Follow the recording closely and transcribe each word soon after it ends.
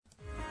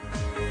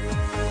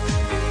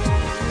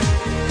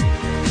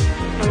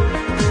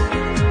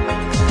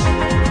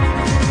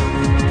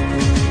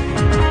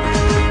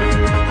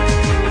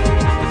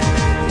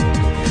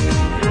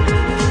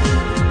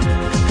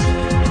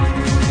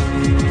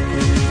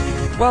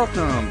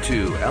Welcome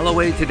to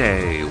LOA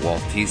Today.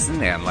 Walt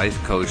Thiessen and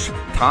life coach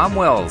Tom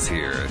Wells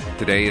here.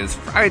 Today is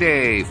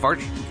Friday,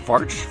 Farch?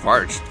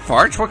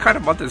 What kind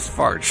of month is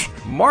Farch?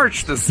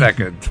 March the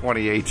 2nd,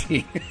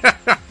 2018.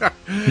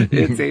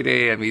 It's 8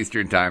 a.m.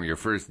 Eastern Time, your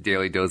first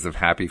daily dose of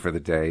happy for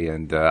the day.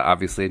 And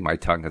obviously my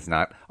tongue has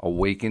not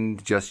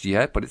awakened just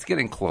yet, but it's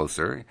getting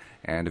closer.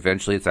 And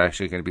eventually it's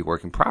actually going to be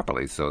working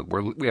properly. So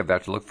we have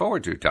that to look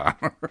forward to, Tom.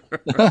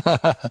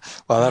 Well,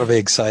 that'll be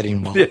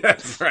exciting. Well, yeah,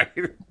 that's right.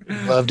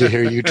 Love to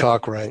hear you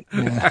talk right.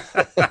 Yeah.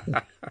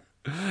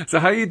 So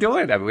how are you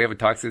doing? I mean, we haven't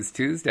talked since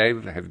Tuesday.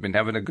 Have you been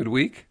having a good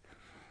week?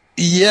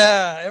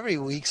 Yeah, every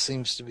week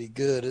seems to be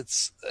good.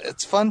 It's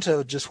fun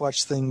to just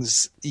watch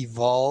things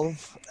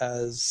evolve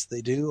as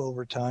they do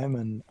over time,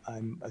 and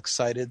I'm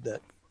excited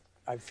that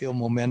I feel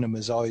momentum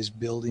is always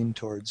building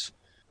towards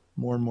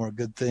more and more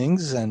good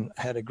things. And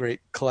I had a great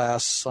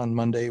class on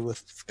Monday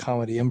with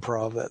comedy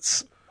improv.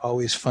 That's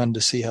always fun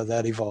to see how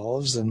that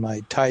evolves. And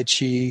my Tai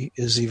Chi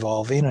is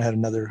evolving. I had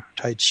another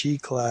Tai Chi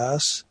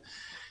class.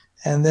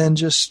 And then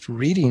just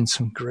reading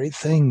some great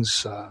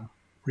things.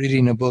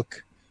 Reading a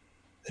book,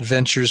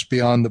 Adventures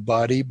Beyond the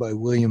Body by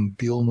William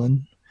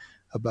Buhlman,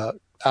 about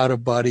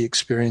out-of-body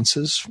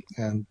experiences.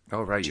 And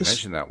oh, right. You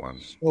mentioned that one.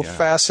 So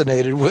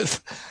fascinated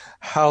with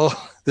how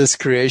this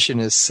creation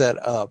is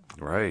set up.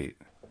 Right.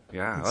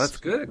 Yeah, well, that's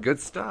good.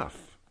 Good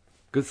stuff.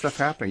 Good stuff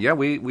happening. Yeah,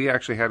 we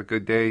actually had a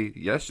good day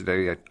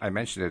yesterday. I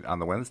mentioned it on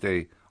the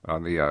Wednesday,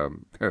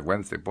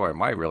 Wednesday. Boy,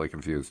 am I really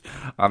confused.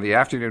 On the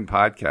afternoon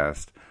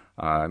podcast,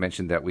 I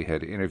mentioned that we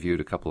had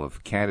interviewed a couple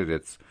of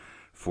candidates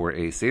for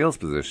a sales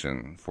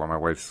position for my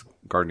wife's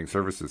gardening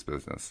services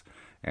business,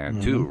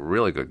 and two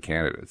really good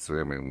candidates. So,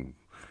 I mean,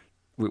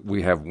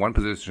 we have one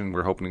position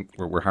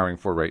we're hiring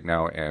for right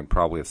now, and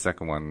probably a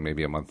second one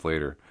maybe a month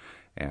later.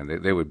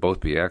 And they would both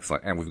be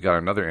excellent. And we've got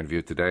another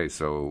interview today.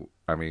 So,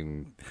 I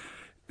mean,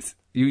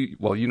 you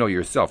know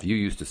yourself. You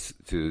used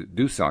to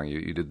do selling.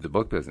 You did the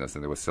book business,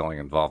 and there was selling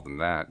involved in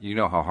that. You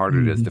know how hard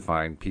it is to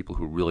find people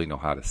who really know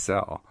how to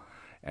sell.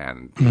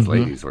 And these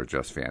ladies are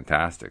just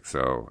fantastic.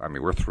 So, I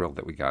mean, we're thrilled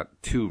that we got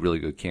two really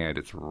good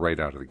candidates right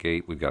out of the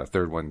gate. We've got a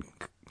third one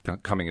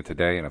coming in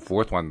today and a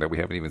fourth one that we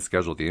haven't even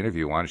scheduled the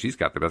interview on. She's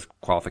got the best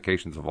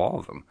qualifications of all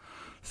of them.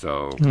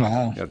 So,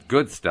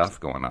 good stuff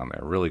going on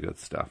there. Really good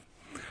stuff.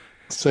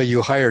 So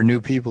you hire new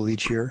people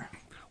each year?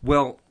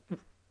 Well,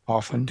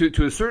 often.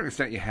 To a certain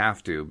extent, you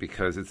have to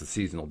because it's a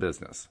seasonal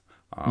business.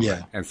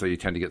 And so you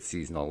tend to get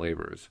seasonal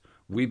laborers.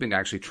 We've been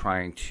actually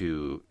trying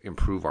to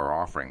improve our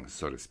offerings,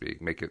 so to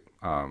speak, make it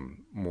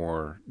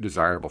more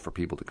desirable for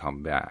people to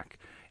come back.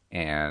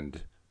 And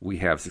we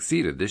have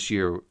succeeded. This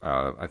year,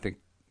 I think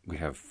we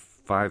have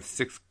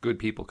 5-6 good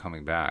people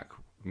coming back.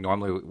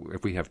 Normally,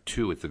 if we have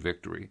 2, it's a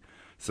victory.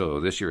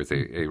 So this year is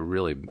a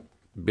really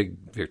big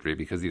victory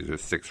because these are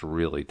 6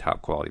 really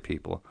top quality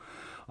people.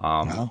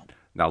 Now,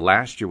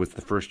 last year was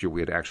the first year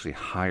we had actually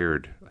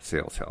hired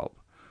sales help.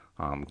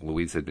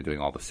 Louise had been doing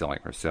all the selling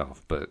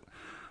herself, but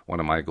one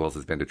of my goals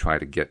has been to try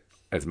to get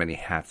as many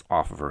hats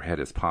off of her head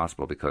as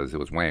possible because it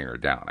was weighing her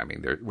down. I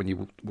mean, when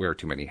you wear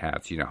too many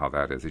hats, you know how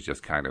that is. It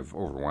just kind of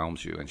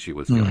overwhelms you, and she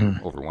was feeling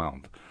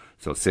overwhelmed.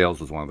 So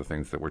sales was one of the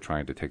things that we're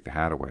trying to take the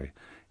hat away.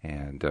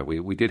 And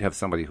we did have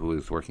somebody who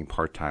was working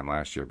part-time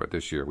last year, but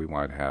this year we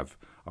wanted to have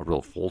a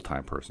real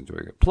full-time person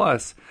doing it.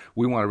 Plus,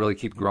 we want to really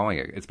keep growing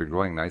it. It's been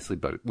growing nicely,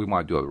 but we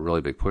want to do a really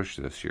big push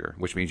this year,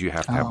 which means you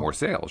have to have more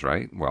sales,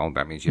 right? Well,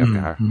 that means you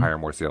have to hire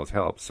more sales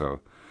help.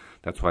 So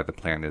that's why the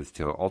plan is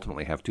to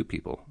ultimately have 2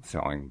 people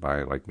selling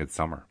by like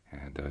midsummer.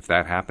 And if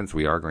that happens,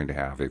 we are going to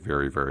have a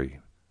very, very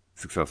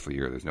successful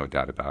year. There's no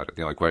doubt about it.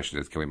 The only question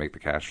is, can we make the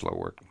cash flow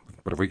work?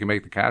 But if we can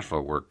make the cash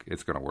flow work,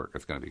 it's going to work.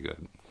 It's going to be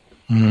good.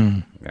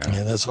 Yeah,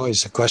 that's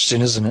always the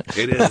question, isn't it?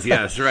 It is,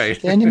 yes, right.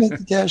 Can you make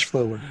the cash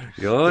flow work?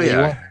 Oh,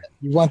 yeah.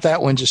 You want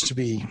that one just to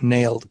be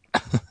nailed.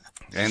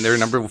 And there are a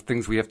number of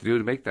things we have to do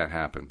to make that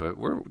happen, but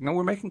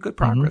we're making good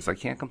progress. I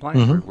can't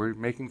complain. We're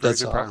making very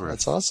good progress.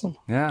 That's awesome.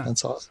 Yeah.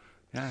 That's awesome.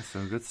 Yeah,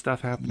 so good stuff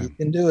happening. You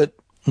can do it.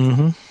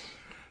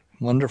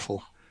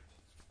 Wonderful.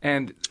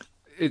 And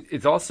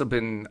it's also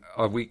been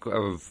a week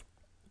of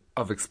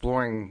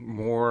exploring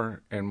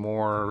more and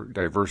more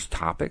diverse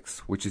topics,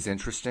 which is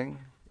interesting.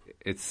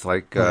 It's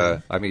like,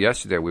 I mean,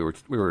 yesterday we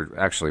were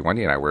actually,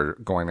 Wendy and I were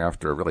going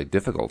after a really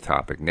difficult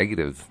topic,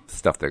 negative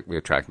stuff that we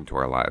attract into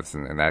our lives,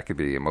 and that could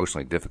be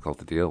emotionally difficult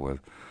to deal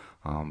with.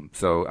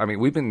 So, I mean,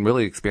 we've been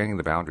really expanding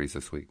the boundaries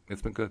this week.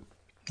 It's been good.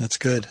 That's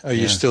good. Are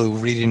you still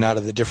reading out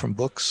of the different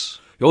books?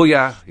 Oh,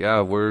 yeah.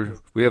 Yeah,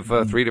 we have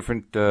 3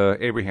 different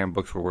Abraham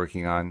books we're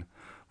working on.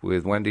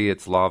 With Wendy,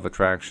 it's Law of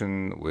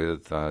Attraction.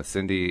 With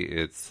Cindy,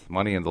 it's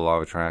Money and the Law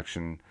of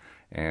Attraction.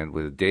 And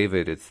with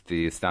David, it's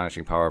The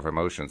Astonishing Power of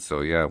Emotions. So,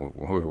 yeah,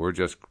 we're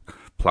just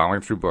plowing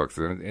through books.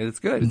 And it's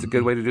good. It's a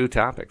good way to do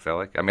topics. I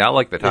like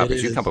the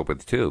topics you come up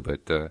with, too.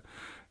 But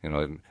You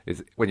know,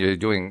 it's, when you're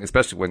doing,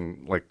 especially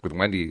when, like with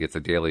Wendy, it's a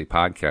daily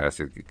podcast,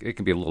 it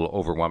can be a little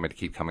overwhelming to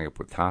keep coming up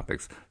with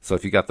topics. So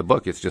if you got the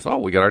book, it's just, oh,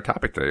 we got our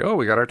topic today. Oh,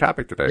 we got our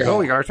topic today. Yeah. Oh,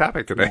 we got our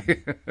topic today.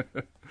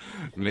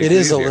 It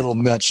is easier. A little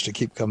much to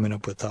keep coming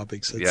up with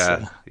topics. It's,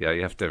 yeah,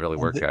 you have to really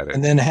work at it.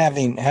 And then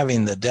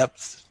having the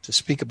depth to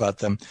speak about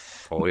them.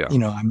 Oh, yeah. You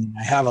know, I mean,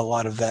 I have a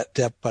lot of that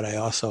depth, but I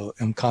also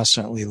am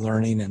constantly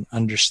learning and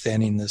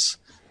understanding this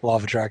law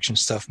of attraction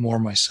stuff more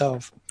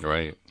myself.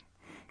 Right.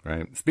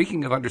 Right.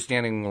 Speaking of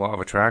understanding the law of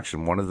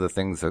attraction, one of the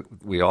things that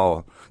we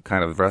all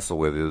kind of wrestle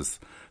with is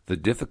the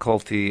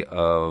difficulty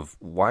of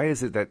why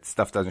is it that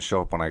stuff doesn't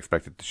show up when I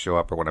expect it to show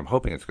up or when I'm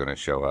hoping it's going to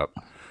show up.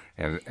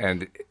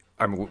 And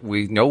I mean,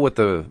 we know what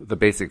the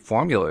basic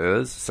formula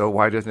is, so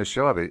why doesn't it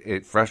show up?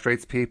 It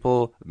frustrates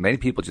people. Many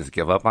people just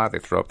give up on it. They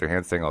throw up their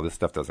hands saying, oh, this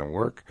stuff doesn't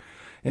work.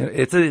 And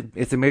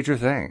it's a major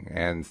thing.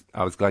 And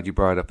I was glad you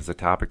brought it up as a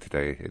topic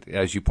today.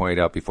 As you pointed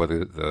out before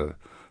the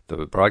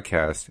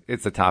broadcast,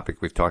 it's a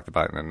topic we've talked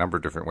about in a number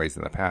of different ways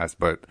in the past,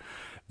 but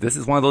this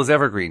is one of those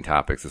evergreen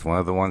topics. It's one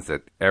of the ones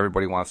that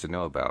everybody wants to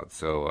know about.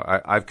 So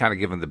I've kind of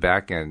given the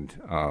back end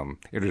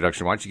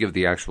introduction. Why don't you give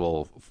the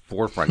actual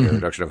forefront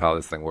introduction of how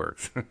this thing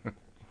works?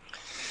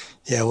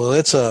 Yeah, well,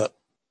 it's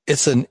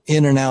an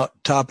in and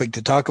out topic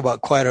to talk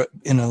about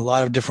in a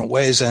lot of different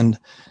ways. And,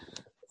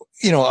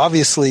 you know,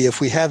 obviously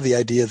if we have the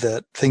idea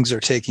that things are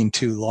taking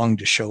too long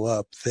to show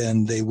up,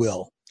 then they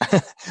will.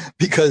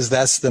 Because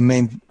that's the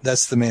main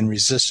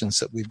resistance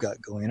that we've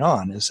got going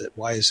on, is that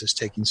why is this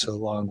taking so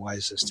long? Why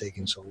is this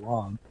taking so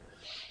long?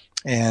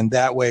 And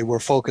that way we're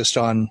focused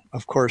on,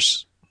 of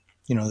course,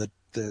 you know,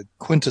 the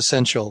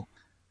quintessential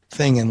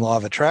thing in law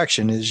of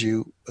attraction is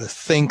you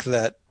think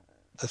that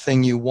the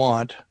thing you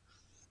want,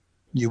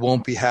 you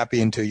won't be happy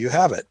until you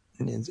have it.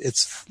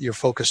 You're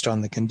focused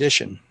on the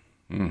condition.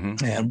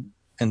 Mm-hmm. And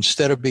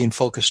instead of being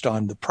focused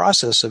on the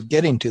process of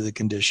getting to the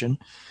condition,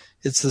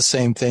 it's the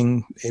same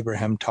thing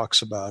Abraham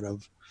talks about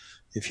of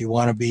if you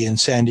want to be in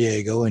San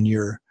Diego and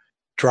you're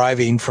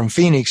driving from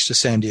Phoenix to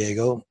San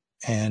Diego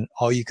and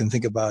all you can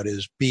think about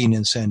is being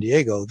in San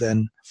Diego,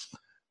 then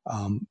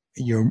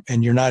you're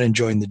not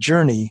enjoying the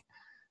journey,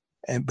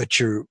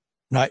 but you're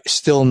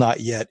still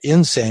not yet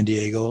in San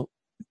Diego.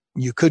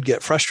 You could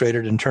get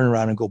frustrated and turn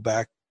around and go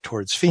back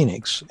towards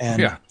Phoenix.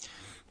 And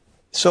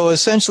so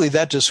essentially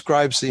that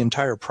describes the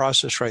entire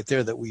process right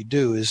there that we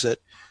do, is that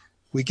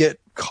we get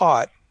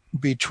caught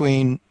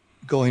between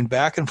going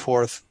back and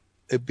forth,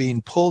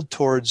 being pulled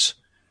towards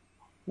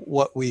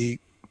what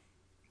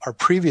our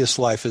previous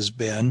life has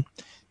been,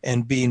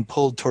 and being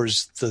pulled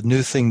towards the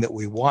new thing that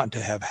we want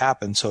to have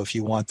happen. So if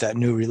you want that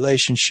new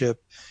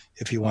relationship,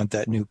 if you want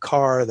that new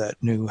car,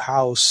 that new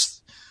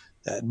house,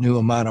 that new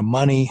amount of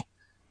money,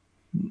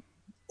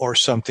 or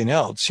something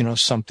else, you know,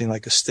 something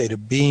like a state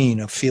of being,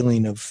 a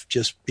feeling of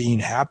just being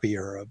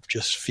happier, of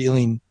just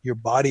feeling your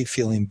body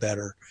feeling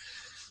better,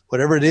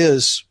 whatever it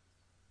is,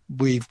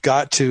 we've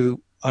got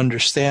to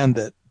understand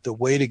that the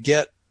way to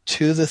get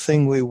to the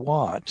thing we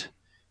want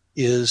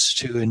is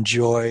to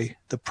enjoy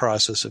the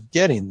process of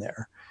getting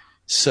there.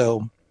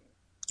 So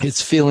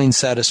it's feeling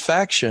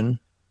satisfaction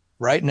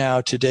right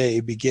now, today,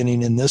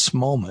 beginning in this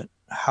moment.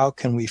 How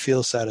can we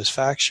feel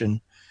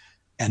satisfaction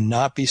and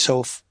not be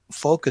so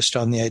focused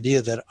on the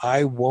idea that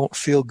I won't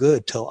feel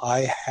good till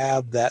I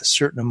have that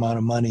certain amount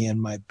of money in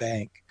my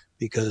bank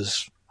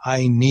because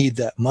I need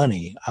that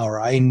money, or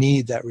I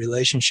need that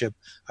relationship.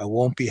 I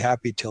won't be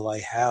happy till I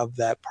have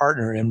that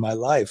partner in my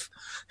life,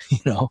 you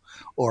know,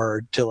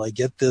 or till I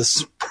get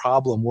this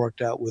problem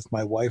worked out with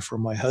my wife or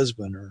my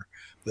husband or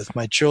with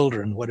my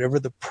children. Whatever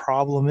the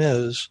problem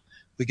is,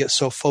 we get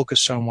so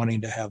focused on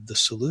wanting to have the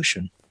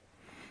solution.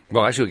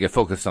 Well, actually, we get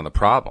focused on the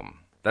problem.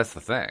 That's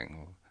the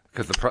thing.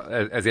 Because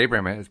as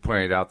Abraham has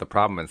pointed out, the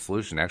problem and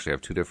solution actually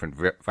have two different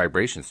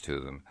vibrations to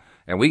them.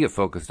 And we get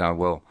focused on,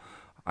 well,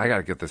 I got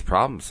to get this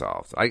problem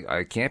solved.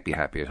 I can't be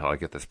happy until I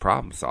get this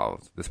problem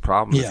solved. This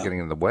problem is getting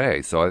in the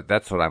way. So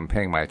that's what I'm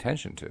paying my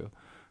attention to.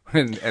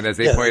 And as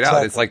they point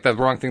out, it's like the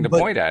wrong thing to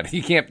point at.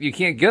 You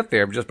can't get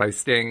there just by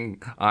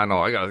staying on,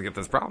 I got to get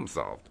this problem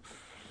solved.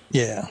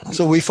 Yeah.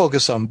 So we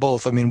focus on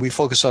both. I mean, we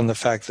focus on the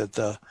fact that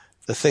the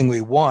thing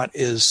we want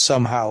is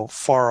somehow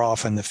far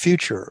off in the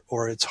future,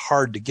 or it's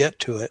hard to get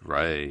to it.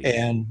 Right.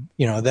 And,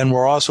 you know, then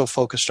we're also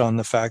focused on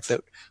the fact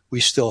that we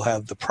still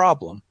have the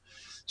problem.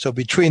 So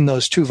between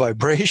those two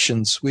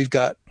vibrations, we've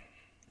got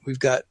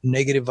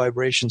negative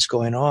vibrations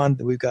going on.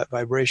 We've got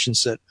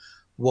vibrations that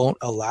won't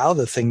allow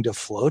the thing to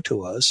flow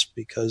to us,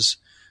 because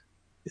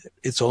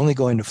it's only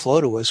going to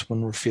flow to us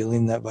when we're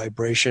feeling that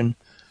vibration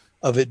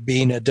of it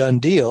being a done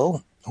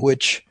deal,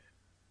 which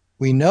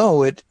we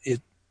know it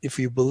if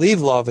you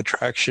believe law of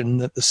attraction,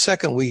 that the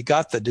second we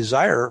got the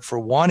desire for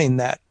wanting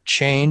that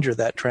change or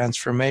that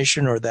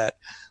transformation or that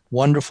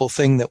wonderful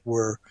thing that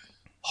we're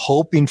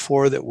hoping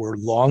for, that we're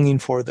longing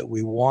for, that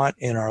we want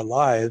in our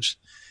lives,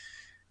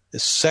 the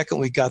second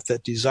we got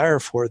that desire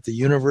for it, the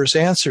universe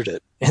answered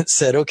it and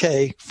said,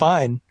 okay,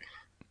 fine.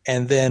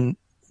 And then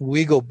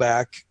we go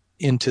back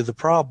into the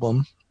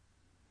problem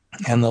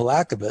and the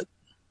lack of it.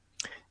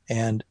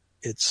 And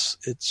it's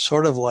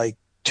sort of like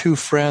two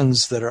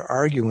friends that are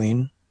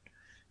arguing,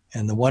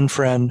 and the one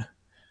friend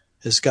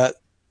has got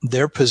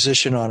their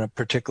position on a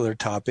particular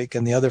topic,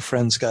 and the other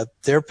friend's got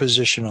their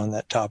position on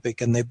that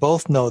topic, and they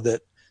both know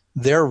that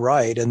they're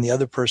right and the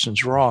other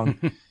person's wrong.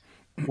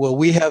 Well,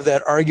 we have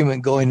that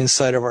argument going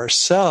inside of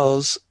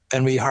ourselves,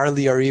 and we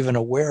hardly are even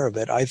aware of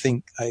it. I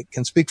think I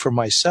can speak for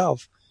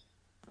myself.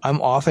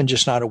 I'm often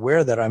just not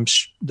aware that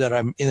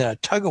I'm in a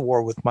tug of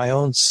war with my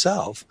own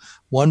self.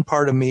 One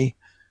part of me,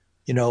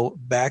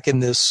 back in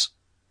this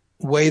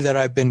way that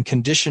I've been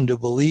conditioned to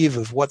believe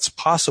of what's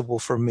possible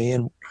for me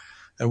and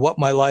what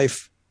my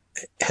life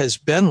has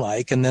been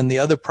like. And then the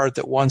other part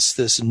that wants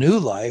this new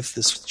life,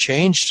 this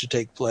change to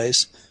take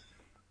place.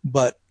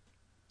 But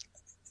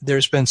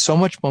there's been so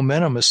much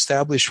momentum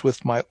established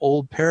with my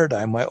old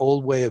paradigm, my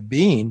old way of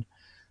being,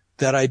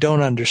 that I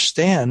don't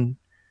understand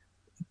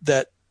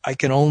that I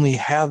can only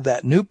have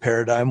that new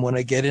paradigm when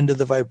I get into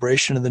the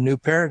vibration of the new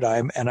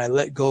paradigm and I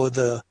let go of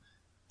the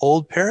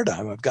old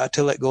paradigm. I've got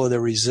to let go of the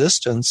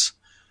resistance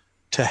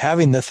to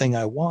having the thing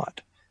I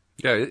want.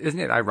 Yeah, isn't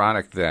it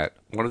ironic that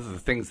one of the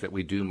things that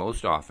we do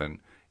most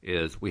often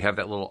is we have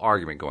that little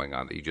argument going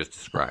on that you just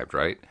described,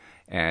 right?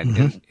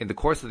 And in the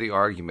course of the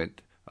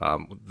argument,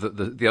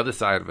 the other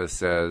side of us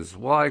says,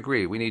 "Well, I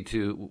agree. We need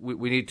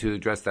to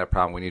address that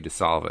problem. We need to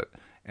solve it."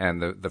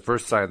 And the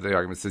first side of the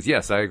argument says,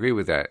 "Yes, I agree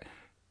with that,"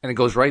 and it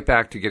goes right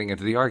back to getting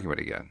into the argument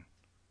again.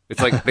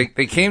 It's like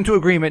they came to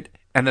agreement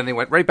and then they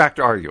went right back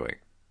to arguing.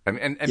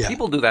 And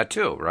people do that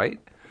too, right?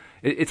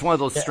 It's one of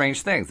those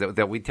strange things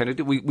that we tend to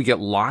do. We get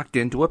locked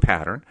into a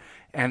pattern,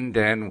 and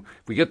then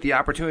we get the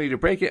opportunity to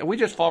break it, and we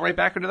just fall right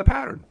back into the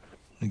pattern.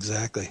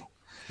 Exactly.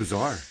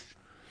 Bizarre.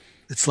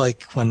 It's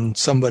like when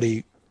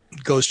somebody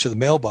goes to the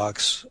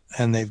mailbox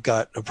and they've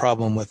got a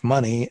problem with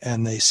money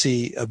and they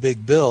see a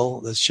big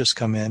bill that's just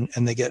come in,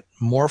 and they get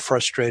more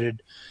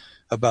frustrated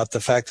about the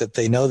fact that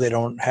they know they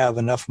don't have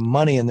enough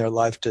money in their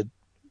life to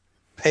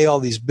pay all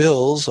these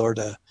bills or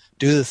to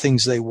do the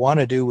things they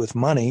want to do with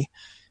money.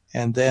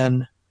 And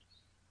then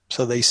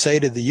so they say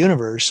to the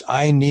universe,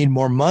 "I need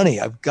more money.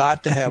 I've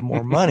got to have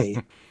more money."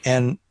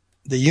 And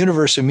the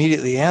universe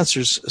immediately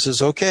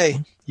says,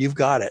 "Okay, you've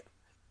got it."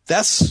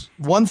 That's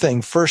one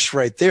thing first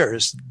right there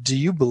is, do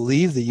you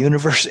believe the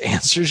universe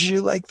answers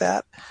you like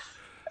that?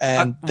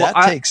 And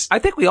I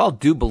think we all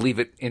do believe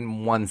it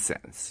in one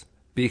sense,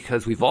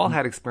 because we've all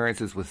had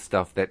experiences with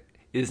stuff that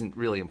isn't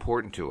really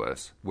important to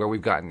us where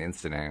we've gotten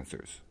instant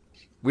answers.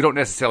 We don't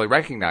necessarily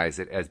recognize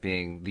it as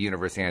being the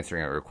universe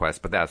answering a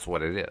request, but that's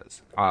what it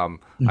is. I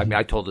mean,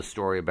 I told a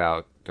story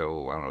about, I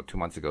don't know, 2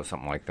 months ago,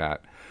 something like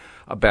that,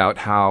 about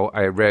how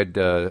I read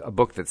a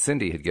book that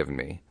Cindy had given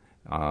me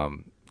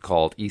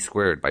called E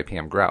Squared by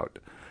Pam Grout.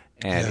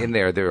 And in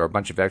there are a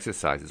bunch of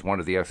exercises. One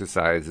of the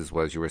exercises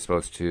was you were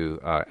supposed to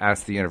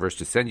ask the universe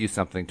to send you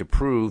something to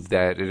prove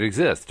that it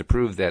exists, to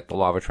prove that the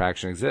law of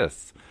attraction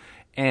exists.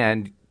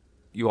 And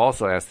you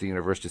also asked the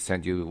universe to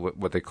send you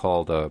what they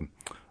called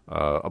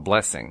a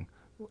blessing,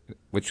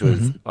 which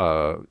was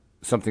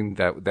something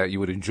that you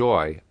would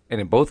enjoy.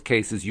 And in both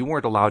cases, you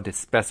weren't allowed to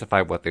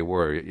specify what they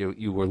were.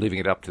 You were leaving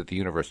it up to the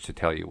universe to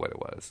tell you what it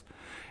was.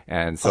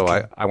 And so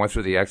I went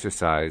through the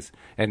exercise,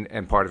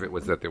 and part of it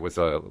was that there was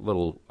a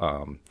little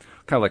kind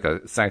of like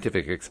a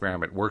scientific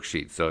experiment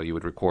worksheet. So you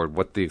would record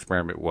what the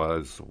experiment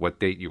was, what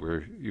date you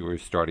were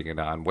starting it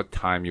on, what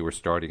time you were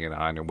starting it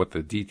on, and what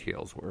the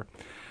details were.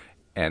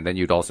 And then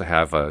you'd also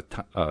have a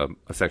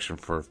section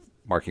for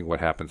marking what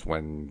happens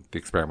when the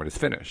experiment is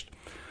finished.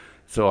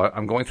 So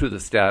I'm going through the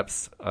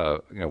steps.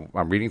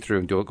 I'm reading through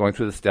and going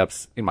through the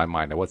steps in my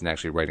mind. I wasn't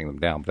actually writing them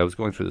down, but I was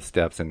going through the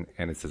steps, and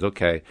it says,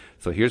 okay,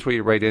 so here's where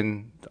you write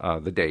in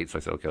the date. So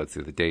I said, okay, let's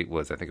see. The date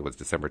was, I think it was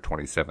December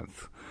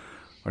 27th.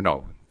 Or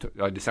no,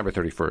 December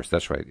 31st.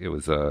 That's right. It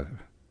was, or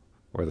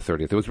the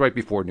 30th. It was right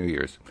before New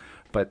Year's.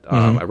 But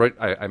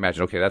I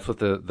imagined, okay, that's what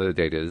the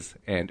date is.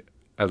 And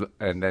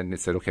then it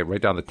said, okay,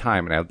 write down the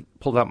time. And I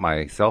pulled out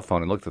my cell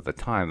phone and looked at the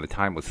time. The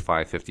time was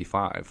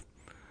 5:55.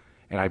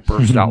 And I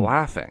burst out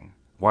laughing.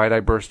 Why did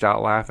I burst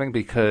out laughing?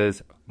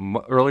 Because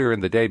earlier in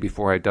the day,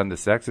 before I'd done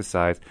this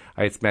exercise,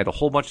 I had spent a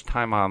whole bunch of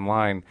time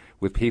online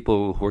with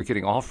people who were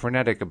getting all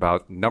frenetic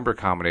about number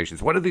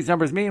combinations. What do these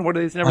numbers mean? What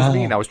do these numbers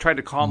mean? I was trying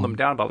to calm them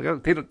down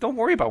about, don't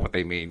worry about what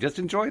they mean. Just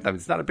enjoy them.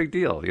 It's not a big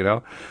deal, you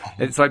know?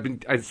 And so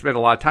I spent a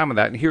lot of time on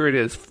that, and here it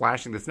is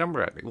flashing this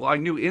number at me. Well, I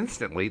knew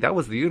instantly that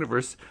was the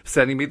universe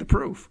sending me the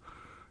proof.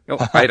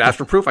 I had asked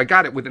for proof. I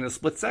got it within a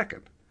split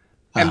second.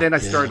 And then I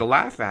started to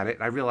laugh at it,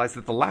 and I realized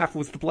that the laugh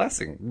was the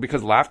blessing,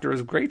 because laughter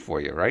is great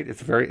for you, right?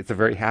 It's a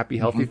very happy,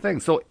 healthy thing.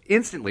 So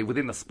instantly,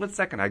 within a split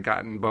second, I'd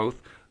gotten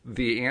both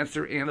the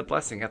answer and the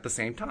blessing at the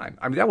same time.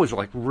 I mean, that was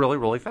like really,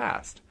 really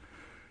fast.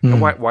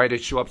 And why did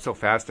it show up so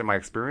fast in my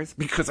experience?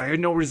 Because I had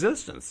no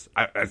resistance.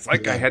 It's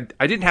like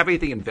I didn't have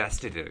anything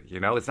invested in it,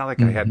 you know? It's not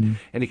like I had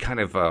any kind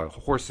of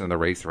horse in the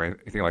race or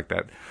anything like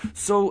that.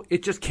 So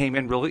it just came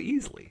in really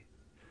easily.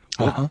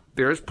 Well,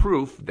 there's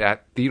proof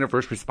that the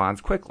universe responds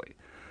quickly.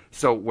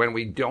 So when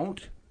we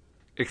don't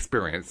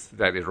experience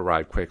that it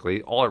arrived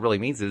quickly, all it really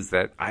means is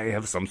that I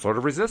have some sort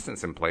of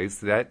resistance in place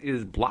that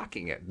is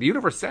blocking it. The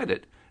universe said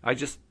it. I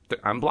just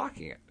I'm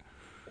blocking it.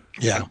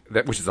 Yeah.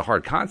 Which is a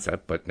hard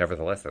concept, but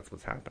nevertheless, that's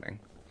what's happening.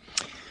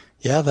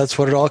 Yeah, that's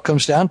what it all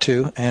comes down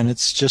to. And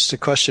it's just a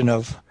question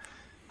of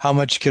how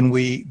much can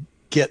we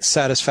get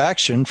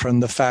satisfaction from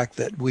the fact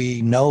that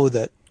we know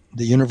that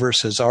the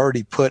universe has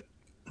already put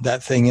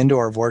that thing into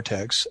our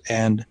vortex,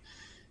 and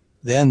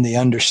then the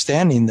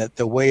understanding that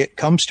the way it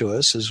comes to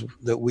us is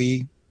that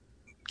we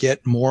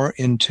get more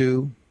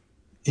into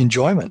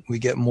enjoyment. We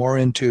get more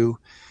into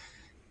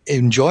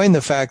enjoying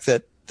the fact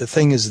that the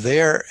thing is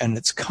there and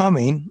it's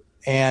coming,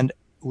 and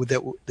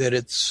that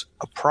it's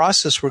a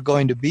process we're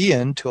going to be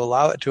in to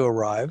allow it to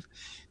arrive,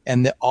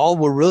 and that all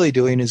we're really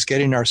doing is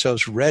getting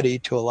ourselves ready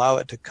to allow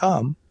it to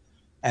come.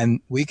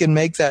 And we can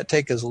make that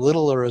take as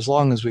little or as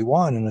long as we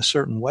want in a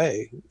certain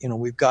way.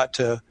 We've got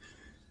to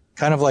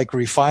kind of like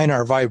refine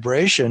our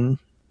vibration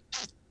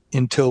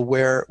until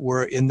where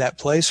we're in that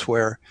place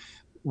where,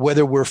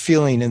 whether we're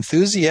feeling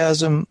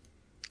enthusiasm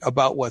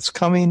about what's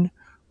coming,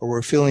 or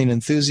we're feeling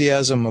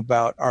enthusiasm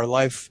about our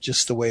life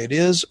just the way it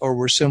is, or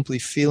we're simply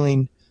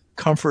feeling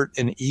comfort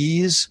and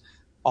ease,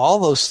 all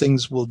those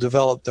things will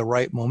develop the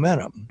right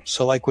momentum.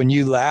 So like when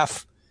you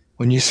laugh,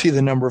 when you see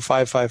the number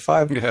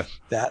 555,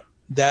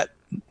 that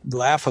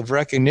laugh of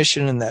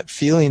recognition and that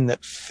feeling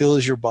that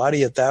fills your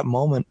body at that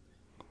moment,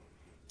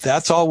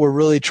 that's all we're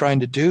really trying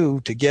to do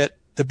to get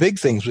the big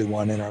things we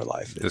want in our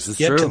life. This is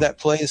get true. To that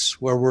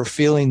place where we're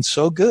feeling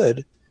so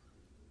good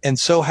and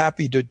so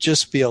happy to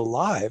just be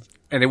alive.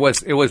 And it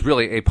was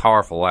really a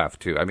powerful laugh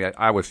too. I mean,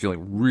 I was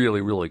feeling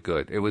really, really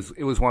good. It was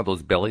one of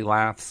those belly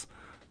laughs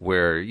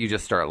where you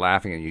just start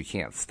laughing and you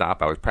can't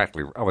stop. I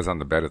was on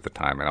the bed at the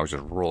time, and I was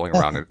just rolling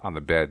around on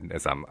the bed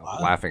as I'm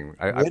laughing.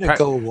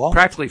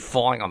 Practically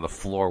falling on the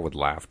floor with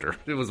laughter.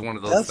 It was one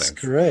of those things. That's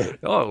great.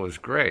 Oh, it was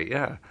great.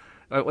 Yeah.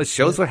 It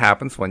shows what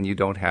happens when you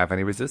don't have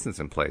any resistance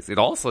in place. It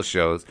also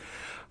shows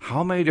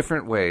how many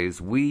different ways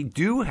we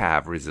do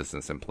have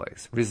resistance in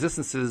place.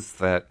 Resistances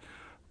that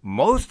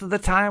most of the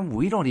time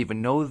we don't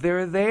even know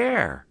they're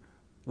there,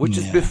 which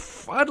is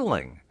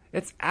befuddling.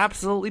 It's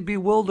absolutely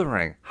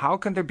bewildering. How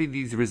can there be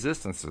these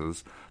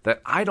resistances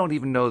that I don't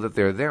even know that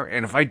they're there?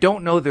 And if I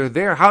don't know they're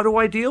there, how do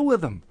I deal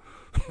with them?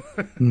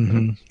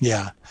 Mm-hmm.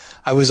 Yeah.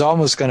 I was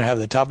almost going to have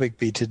the topic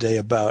be today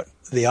about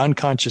the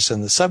unconscious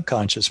and the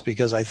subconscious,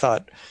 because I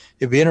thought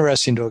it'd be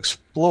interesting to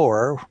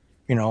explore,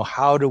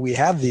 how do we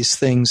have these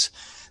things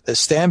that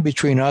stand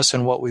between us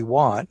and what we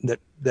want,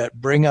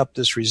 that bring up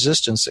this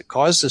resistance, that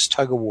cause this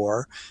tug of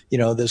war.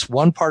 This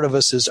one part of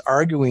us is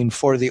arguing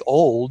for the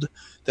old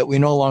that we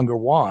no longer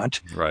want,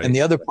 right, and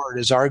the other part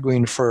is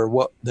arguing for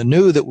what the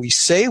new that we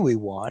say we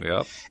want.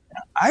 Yep.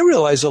 I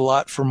realize a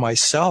lot for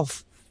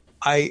myself.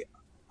 I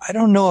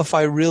don't know if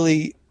I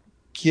really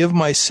give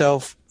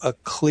myself a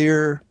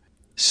clear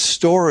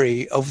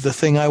story of the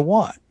thing I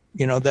want.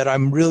 That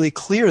I'm really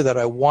clear that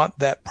I want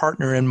that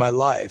partner in my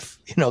life,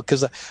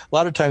 because a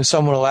lot of times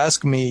someone will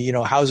ask me,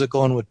 how's it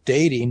going with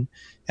dating?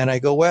 And I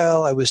go,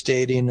 well, I was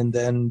dating, and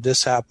then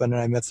this happened,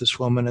 and I met this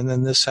woman, and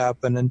then this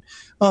happened,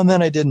 and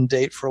then I didn't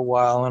date for a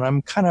while, and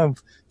I'm kind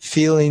of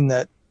feeling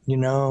that,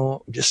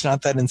 just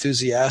not that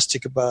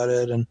enthusiastic about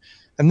it. And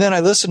then I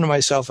listen to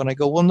myself and I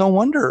go, well, no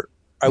wonder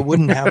I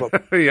wouldn't have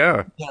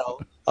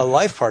a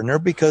life partner,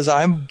 because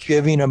I'm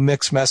giving a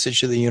mixed message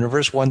to the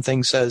universe. One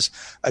thing says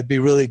I'd be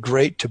really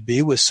great to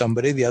be with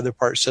somebody. The other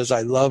part says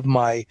I love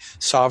my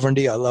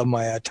sovereignty. I love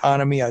my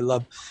autonomy.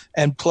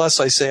 And plus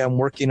I say I'm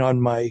working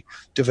on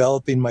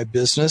developing my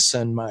business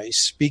and my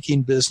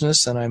speaking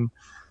business. And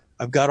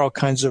I've got all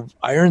kinds of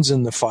irons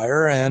in the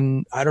fire,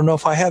 and I don't know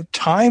if I have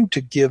time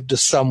to give to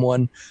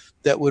someone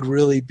that would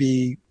really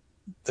be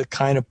the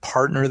kind of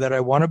partner that I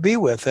want to be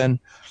with. And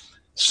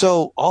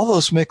so all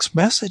those mixed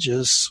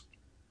messages,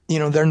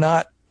 they're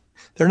not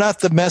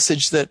the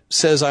message that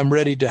says I'm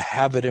ready to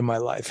have it in my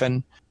life.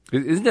 And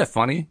isn't that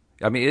funny?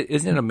 I mean,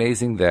 isn't it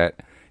amazing that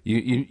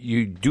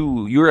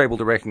you're able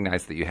to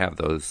recognize that you have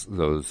those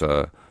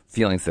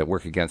feelings that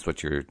work against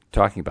what you're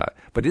talking about?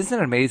 But isn't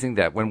it amazing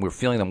that when we're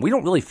feeling them, we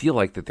don't really feel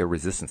like that they're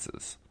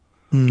resistances?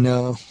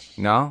 No.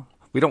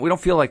 We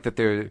don't feel like that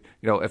they're,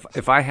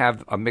 if I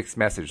have a mixed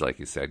message, like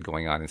you said,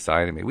 going on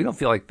inside of me, we don't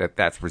feel like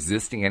that's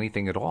resisting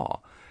anything at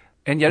all.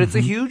 And yet it's a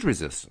huge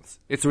resistance.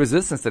 It's a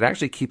resistance that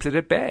actually keeps it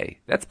at bay.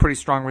 That's pretty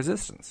strong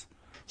resistance.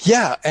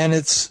 Yeah. And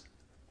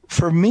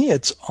for me,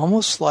 it's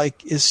almost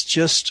like it's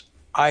just,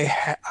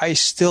 I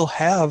still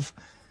have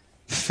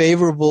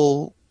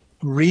favorable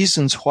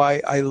reasons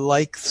why I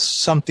like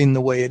something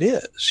the way it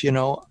is.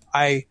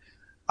 I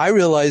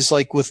realize,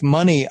 like with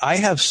money, I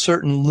have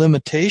certain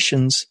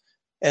limitations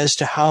as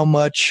to how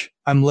much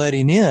I'm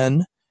letting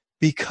in,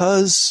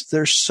 because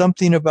there's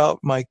something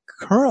about my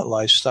current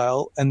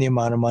lifestyle and the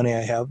amount of money I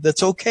have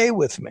that's okay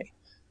with me.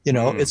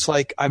 It's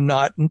like I'm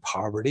not in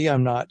poverty.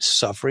 I'm not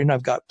suffering.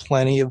 I've got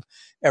plenty of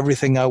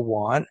everything I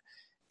want.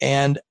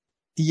 And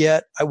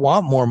yet I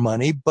want more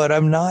money, but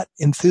I'm not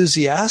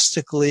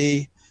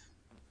enthusiastically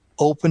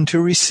open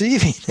to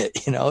receiving it.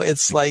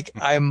 It's like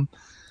that's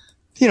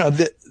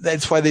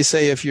why they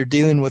say if you're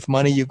dealing with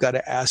money, you've got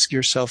to ask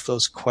yourself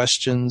those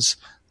questions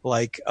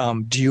Like,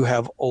 do you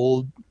have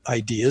old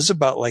ideas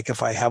about, like,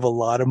 if I have a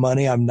lot of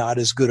money, I'm not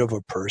as good of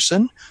a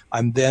person?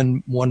 I'm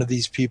then one of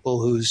these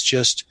people who's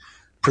just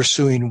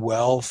pursuing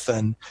wealth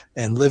and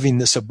living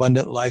this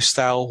abundant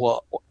lifestyle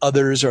while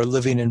others are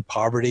living in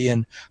poverty.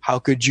 And how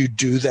could you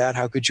do that?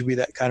 How could you be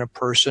that kind of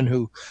person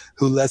who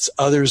lets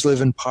others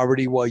live in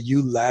poverty while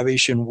you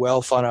lavish in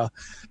wealth on a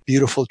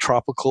beautiful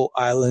tropical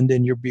island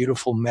in your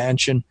beautiful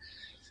mansion?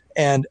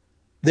 And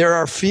there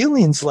are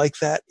feelings like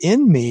that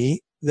in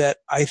me that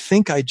I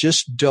think I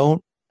just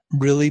don't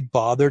really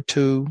bother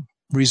to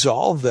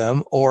resolve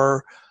them,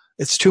 or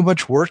it's too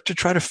much work to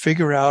try to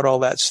figure out all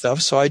that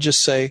stuff. So I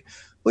just say,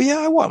 well, yeah,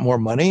 I want more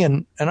money,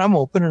 and I'm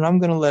open, and I'm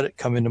going to let it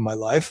come into my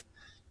life.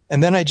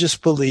 And then I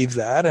just believe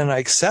that and I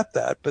accept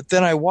that. But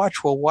then I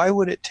watch, well, why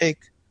would it take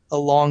a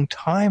long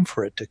time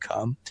for it to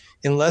come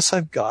unless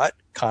I've got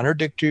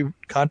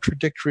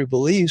contradictory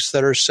beliefs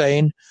that are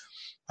saying,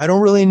 I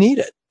don't really need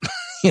it.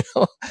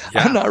 Yeah.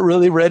 I'm not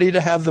really ready to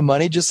have the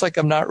money, just like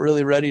I'm not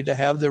really ready to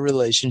have the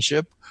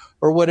relationship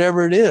or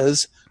whatever it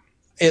is.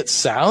 It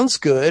sounds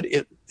good.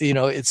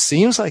 It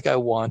seems like I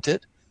want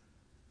it,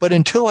 but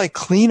until I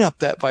clean up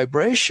that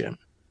vibration,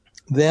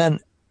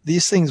 then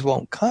these things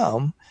won't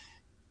come.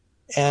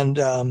 And,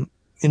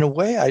 in a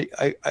way,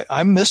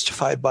 I'm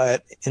mystified by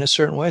it in a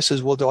certain way. It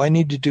says, well, do I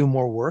need to do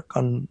more work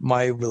on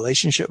my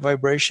relationship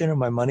vibration and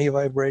my money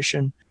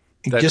vibration?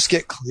 Just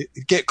get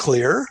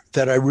clear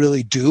that I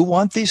really do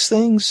want these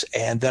things,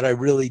 and that I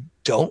really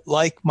don't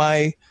like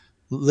my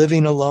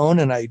living alone,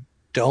 and I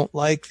don't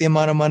like the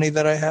amount of money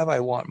that I have.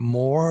 I want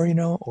more,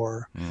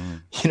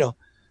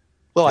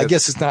 well, I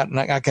guess it's not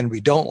going to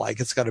be don't like.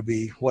 It's got to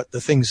be what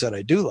the things that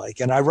I do like.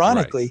 And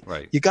ironically,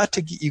 right. you got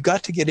to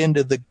get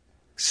into the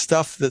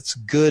stuff that's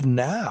good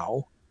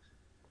now,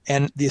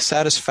 and the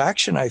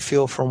satisfaction I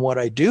feel from what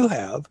I do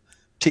have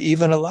to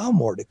even allow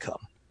more to come.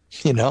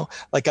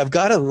 Like, I've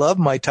got to love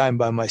my time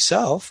by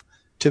myself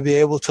to be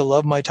able to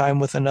love my time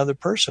with another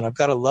person. I've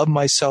got to love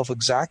myself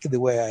exactly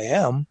the way I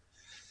am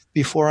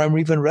before I'm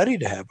even ready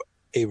to have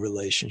a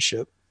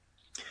relationship.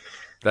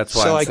 That's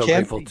why I'm so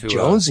grateful to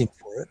jonesing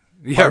for it.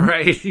 Yeah,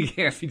 right. You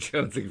can't be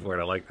jonesing for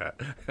it. I like that.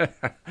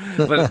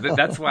 But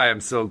that's why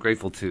I'm so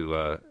grateful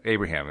to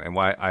Abraham, and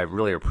why I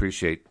really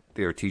appreciate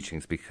their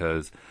teachings,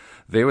 because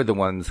they were the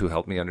ones who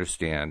helped me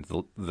understand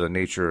the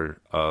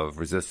nature of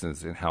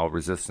resistance, and how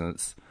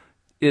resistance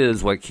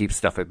is what keeps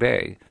stuff at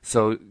bay.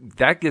 So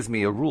that gives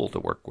me a rule to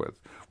work with.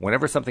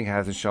 Whenever something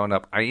hasn't shown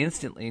up, I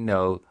instantly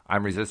know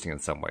I'm resisting in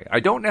some way.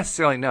 I don't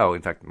necessarily know.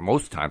 In fact,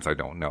 most times I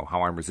don't know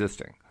how I'm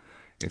resisting.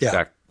 In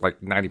fact,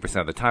 like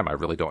 90% of the time, I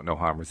really don't know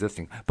how I'm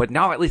resisting. But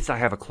now at least I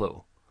have a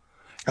clue.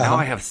 Now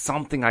I have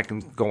something I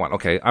can go on.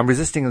 Okay, I'm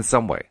resisting in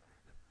some way.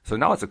 So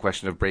now it's a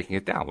question of breaking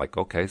it down. Like,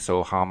 okay,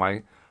 so how am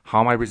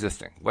I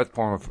resisting? What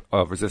form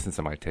of resistance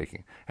am I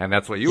taking? And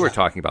that's what you were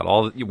talking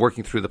about, you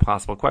working through the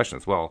possible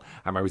questions. Well,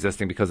 am I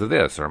resisting because of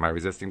this, or am I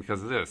resisting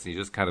because of this? And you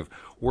just kind of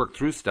work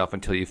through stuff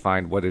until you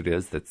find what it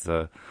is that's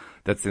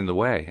in the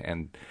way.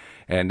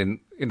 And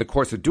in the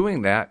course of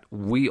doing that,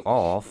 we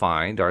all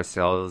find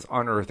ourselves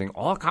unearthing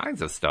all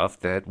kinds of stuff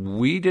that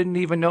we didn't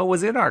even know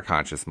was in our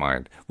conscious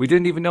mind. We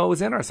didn't even know it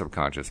was in our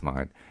subconscious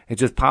mind. It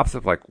just pops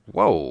up like,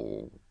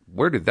 whoa,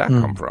 where did that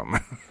come from?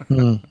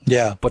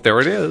 Yeah. But there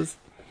it is.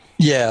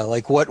 Yeah,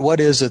 like what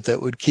is it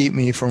that would keep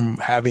me from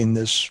having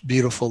this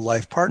beautiful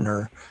life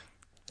partner?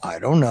 I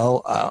don't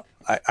know.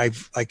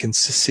 I can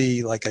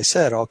see, like I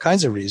said, all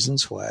kinds of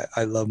reasons why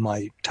I love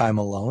my time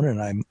alone,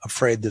 and I'm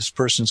afraid this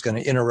person's going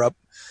to interrupt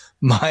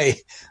my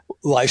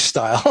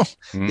lifestyle,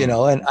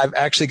 and I've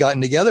actually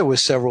gotten together with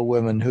several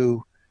women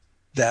who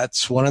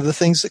that's one of the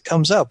things that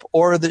comes up,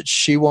 or that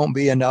she won't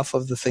be enough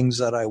of the things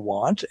that I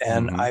want,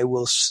 and I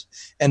will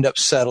end up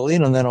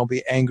settling, and then I'll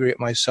be angry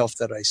at myself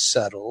that I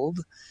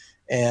settled.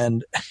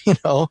 And,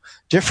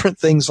 different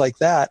things like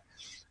that.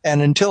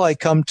 And until I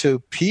come to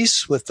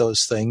peace with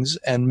those things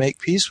and make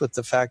peace with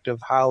the fact of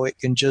how I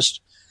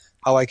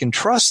can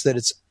trust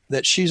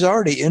that she's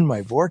already in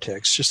my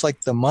vortex, just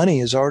like the money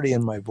is already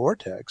in my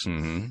vortex.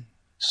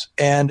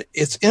 And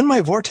it's in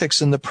my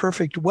vortex in the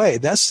perfect way.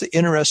 That's the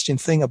interesting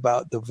thing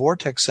about the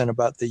vortex and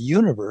about the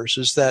universe,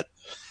 is that,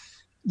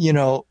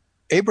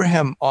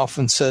 Abraham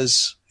often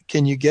says,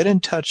 can you get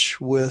in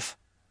touch with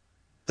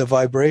the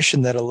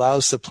vibration that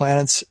allows the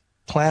planets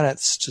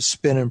to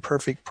spin in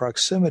perfect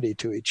proximity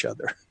to each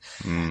other?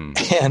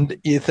 And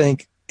you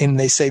think, and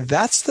they say,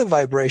 that's the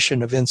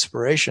vibration of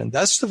inspiration.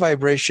 That's the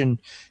vibration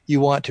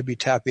you want to be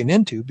tapping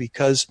into,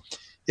 because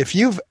if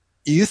you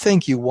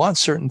think you want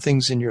certain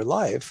things in your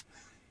life,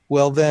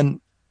 well,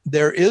 then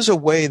there is a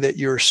way that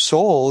your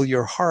soul,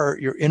 your heart,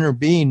 your inner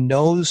being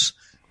knows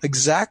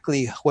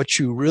exactly what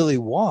you really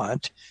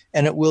want,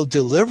 and it will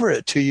deliver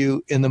it to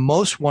you in the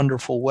most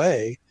wonderful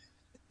way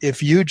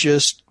if you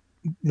just,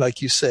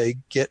 like you say,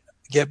 get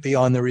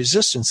beyond the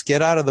resistance,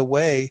 get out of the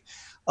way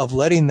of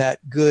letting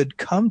that good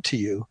come to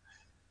you.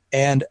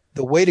 And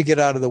the way to get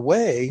out of the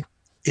way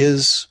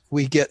is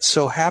we get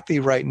so happy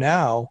right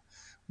now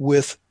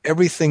with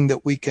everything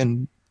that we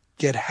can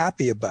get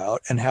happy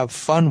about and have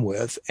fun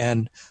with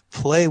and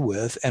play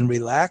with and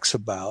relax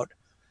about.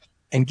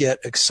 and get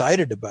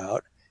excited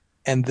about.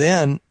 And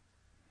then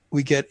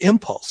we get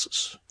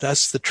impulses.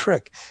 That's the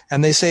trick.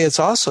 And they say it's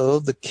also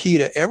the key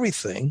to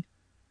everything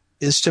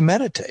is to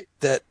meditate.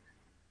 That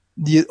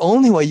the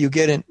only way you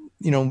get in,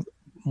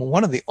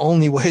 one of the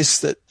only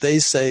ways that they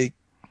say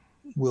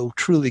will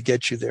truly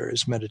get you there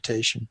is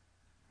meditation.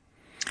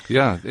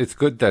 Yeah, it's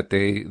good that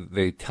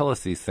they tell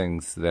us these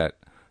things that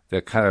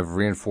kind of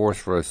reinforce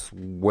for us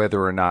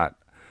whether or not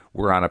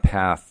we're on a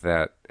path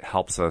that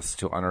helps us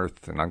to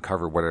unearth and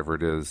uncover whatever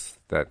it is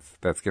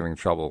that's giving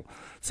trouble.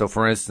 So,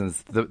 for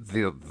instance,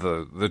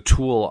 the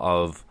tool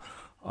of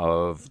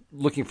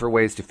looking for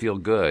ways to feel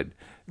good,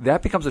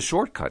 that becomes a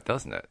shortcut,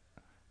 doesn't it?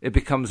 It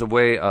becomes a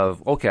way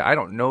of, okay, I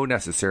don't know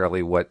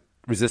necessarily what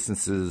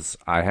resistances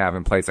I have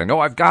in place. I know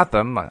I've got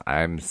them.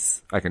 I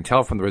can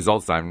tell from the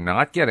results I'm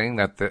not getting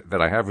that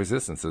I have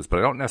resistances, but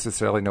I don't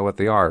necessarily know what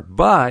they are.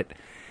 But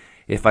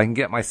if I can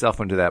get myself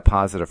into that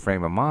positive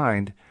frame of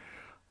mind,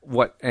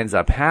 what ends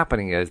up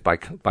happening is by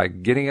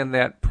getting in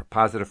that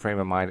positive frame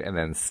of mind and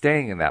then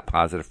staying in that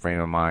positive frame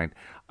of mind,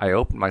 I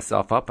open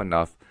myself up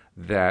enough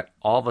that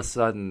all of a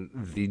sudden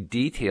the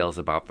details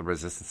about the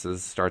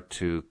resistances start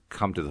to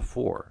come to the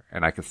fore,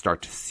 and I can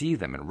start to see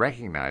them and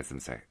recognize them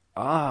and say,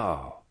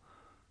 oh,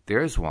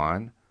 there's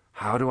one.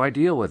 How do I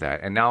deal with that?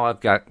 And now I've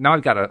got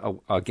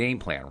a game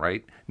plan,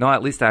 right? Now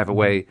at least I have a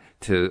way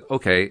to,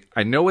 okay,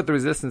 I know what the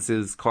resistance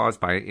is caused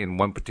by in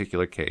one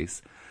particular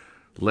case.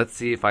 Let's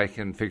see if I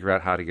can figure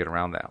out how to get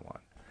around that one.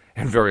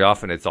 And very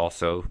often it's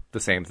also the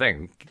same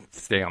thing.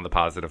 Stay on the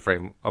positive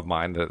frame of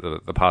mind,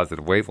 the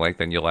positive wavelength,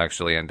 and you'll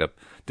actually end up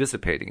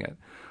dissipating it.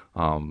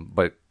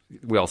 But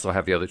we also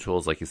have the other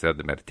tools, like you said,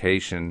 the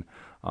meditation,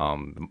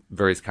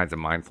 various kinds of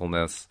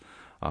mindfulness,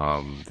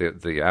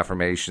 the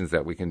affirmations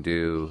that we can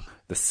do,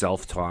 the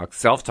self-talk.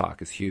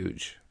 Self-talk is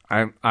huge.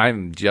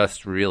 I'm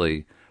just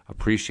really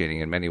appreciating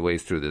in many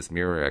ways through this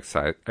mirror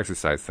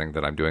exercise thing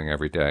that I'm doing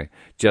every day,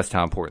 just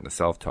how important the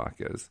self-talk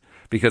is.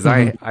 Because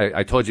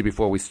I told you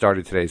before we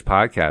started today's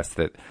podcast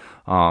that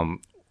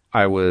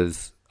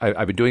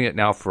I've been doing it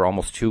now for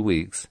almost 2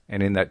 weeks,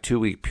 and in that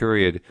 2-week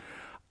period,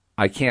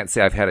 I can't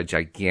say I've had a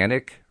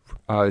gigantic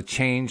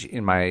change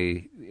in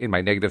my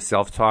negative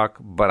self-talk,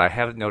 but I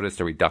haven't noticed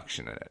a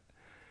reduction in it,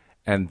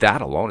 and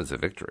that alone is a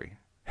victory.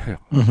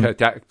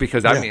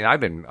 Because I mean, I've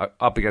been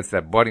up against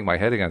that, butting my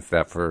head against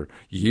that for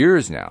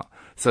years now.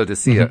 So to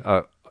see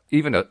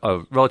even a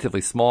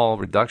relatively small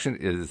reduction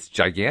is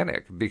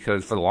gigantic,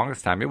 because for the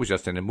longest time it was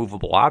just an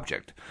immovable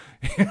object.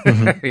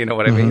 You know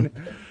what I mean?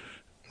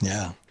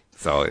 Yeah.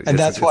 So and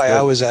that's why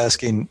I was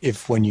asking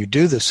if when you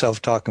do the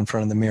self-talk in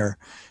front of the mirror,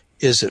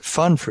 is it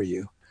fun for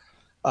you?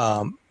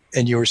 And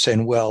you were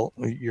saying, well,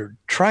 you're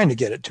trying to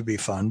get it to be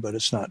fun, but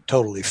it's not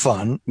totally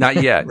fun.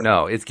 Not yet. Right.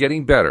 No, it's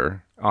getting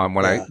better.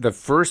 The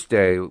first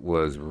day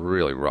was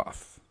really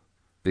rough,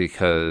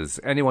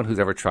 because anyone who's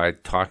ever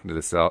tried talking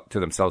to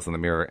themselves in the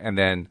mirror and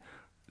then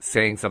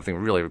saying something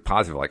really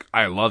positive like,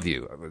 I love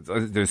you,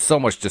 there's so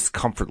much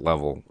discomfort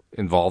level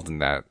involved in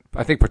that.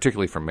 I think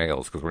particularly for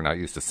males, because we're not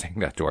used to saying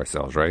that to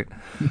ourselves, right?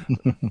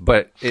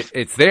 But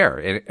it's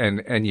there,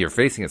 and you're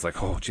facing it. It's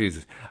like, oh,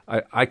 Jesus.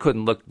 I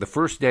couldn't look, the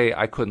first day,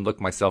 I couldn't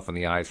look myself in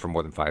the eyes for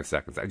more than 5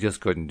 seconds. I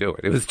just couldn't do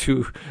it. It was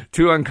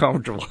too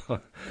uncomfortable.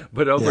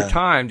 But over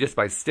time, just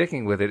by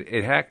sticking with it,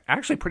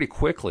 actually pretty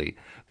quickly,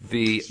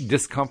 the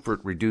discomfort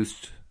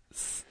reduced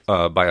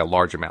by a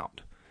large amount.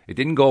 It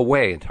didn't go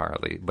away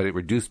entirely, but it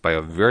reduced by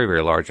a very,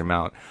 very large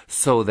amount,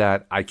 so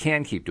that I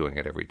can keep doing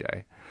it every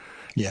day.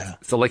 Yeah.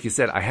 So like you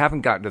said, I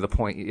haven't gotten to the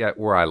point yet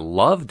where I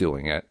love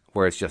doing it,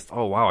 where it's just,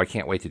 oh, wow, I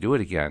can't wait to do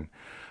it again.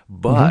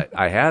 But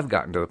I have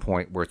gotten to the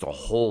point where it's a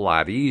whole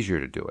lot easier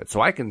to do it. So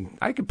I can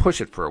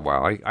push it for a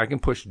while. I can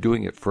push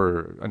doing it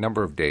for a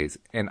number of days.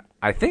 And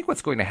I think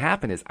what's going to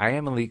happen is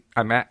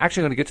I'm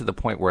actually going to get to the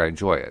point where I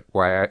enjoy it,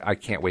 where I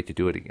can't wait to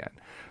do it again.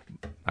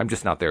 I'm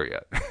just not there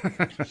yet.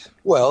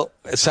 Well,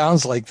 it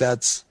sounds like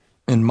that's,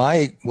 in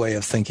my way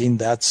of thinking,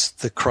 that's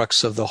the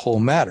crux of the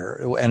whole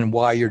matter, and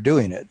why you're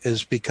doing it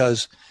is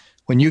because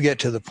when you get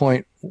to the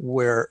point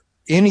where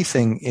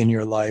anything in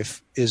your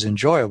life is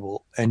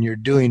enjoyable and you're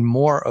doing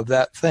more of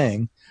that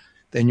thing,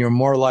 then you're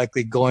more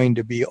likely going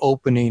to be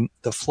opening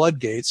the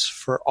floodgates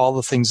for all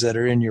the things that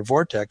are in your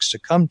vortex to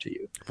come to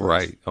you.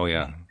 Right. Oh,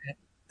 yeah.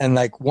 And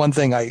like one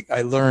thing I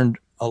learned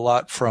a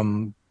lot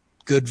from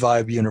Good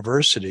Vibe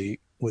University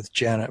with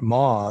Janet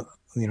Ma,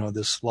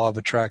 this law of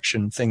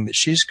attraction thing that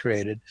she's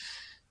created,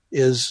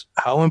 is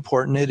how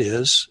important it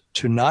is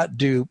to not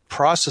do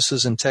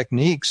processes and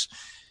techniques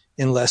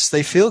unless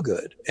they feel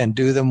good, and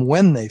do them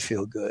when they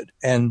feel good.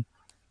 And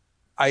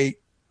I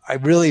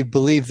really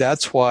believe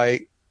that's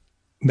why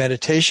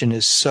meditation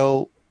is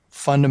so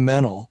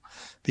fundamental,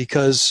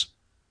 because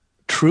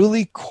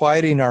truly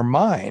quieting our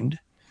mind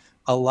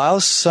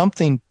allows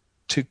something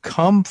to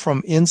come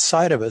from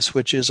inside of us,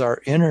 which is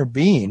our inner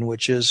being,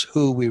 which is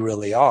who we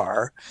really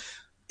are.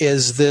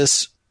 It's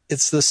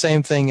the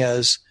same thing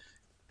as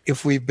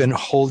if we've been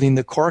holding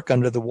the cork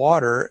under the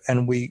water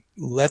and we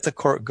let the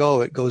cork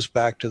go, it goes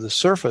back to the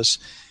surface.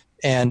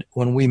 And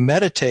when we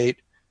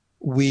meditate,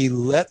 we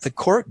let the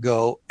cork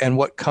go, and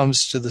what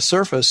comes to the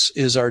surface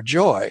is our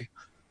joy.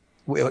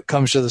 What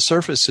comes to the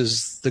surface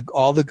is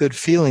all the good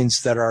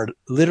feelings that are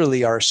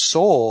literally our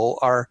soul,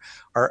 our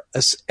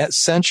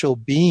essential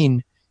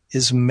being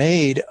is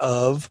made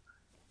of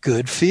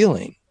good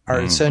feeling.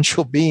 Our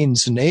essential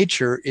being's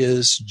nature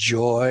is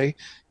joy,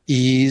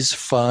 ease,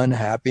 fun,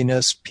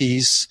 happiness,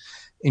 peace,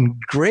 and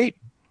great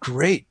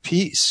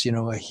peace,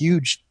 a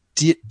huge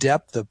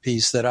depth of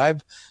peace that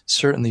I've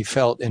certainly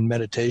felt in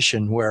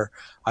meditation, where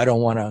I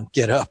don't want to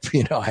get up,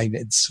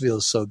 it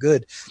feels so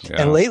good.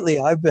 Yeah. And lately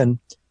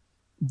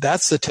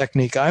that's the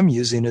technique I'm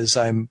using, is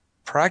I'm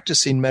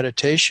practicing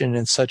meditation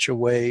in such a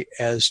way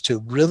as to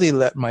really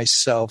let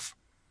myself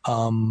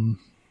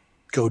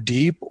go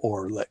deep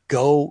or let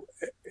go.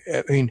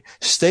 I mean,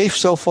 stay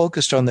so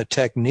focused on the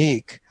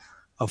technique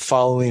of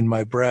following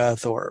my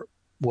breath or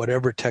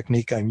whatever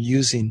technique I'm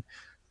using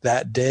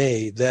that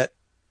day that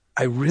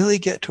I really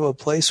get to a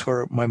place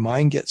where my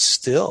mind gets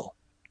still,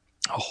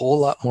 a whole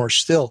lot more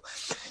still.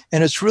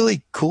 And it's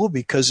really cool,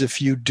 because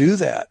if you do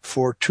that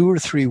for 2 or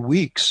 3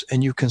 weeks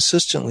and you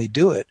consistently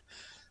do it,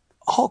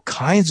 all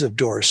kinds of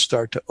doors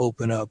start to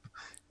open up.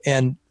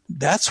 And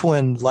that's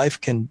when life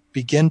can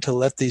begin to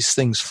let these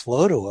things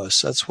flow to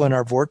us. That's when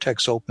our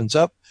vortex opens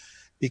up,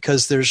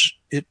 because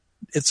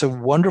it's a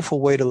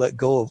wonderful way to let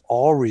go of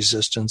all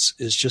resistance,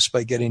 is just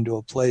by getting to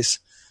a place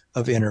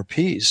of inner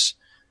peace,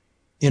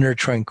 inner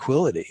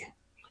tranquility.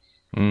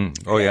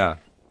 Oh, yeah.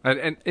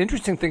 An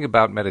interesting thing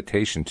about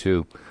meditation,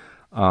 too,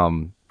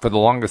 for the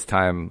longest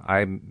time,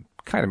 I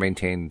kind of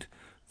maintained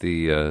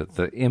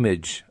the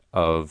image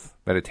of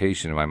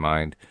meditation in my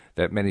mind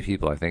that many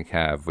people, I think,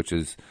 have, which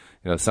is,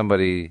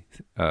 somebody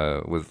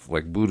with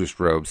like Buddhist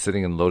robes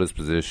sitting in lotus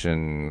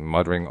position,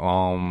 muttering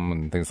Om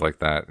and things like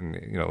that, and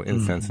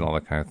incense and all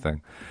that kind of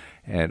thing.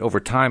 And over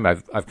time,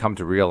 I've come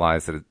to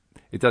realize that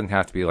it doesn't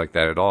have to be like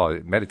that at all.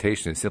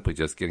 Meditation is simply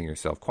just getting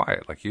yourself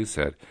quiet, like you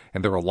said.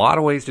 And there are a lot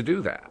of ways to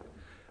do that.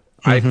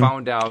 I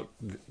found out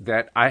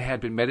that I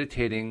had been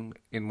meditating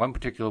in one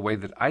particular way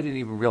that I didn't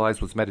even realize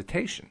was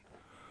meditation.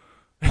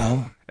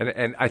 Oh.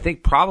 And I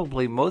think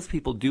probably most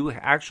people do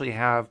actually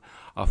have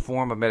a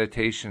form of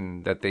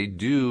meditation that they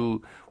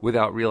do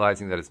without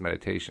realizing that it's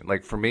meditation.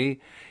 Like for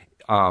me,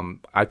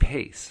 I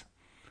pace.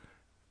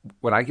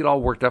 When I get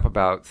all worked up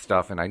about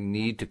stuff and I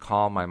need to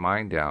calm my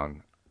mind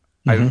down,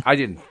 I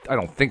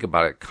don't think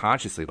about it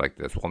consciously like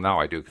this. Well, now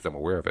I do because I'm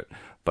aware of it.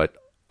 But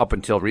up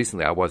until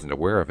recently, I wasn't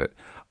aware of it.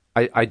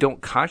 I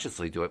don't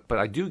consciously do it, but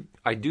I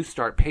do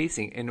start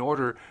pacing in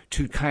order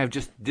to kind of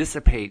just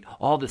dissipate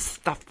all this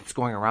stuff that's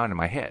going around in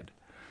my head,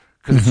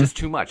 because it's just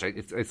too much.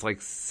 It's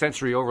like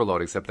sensory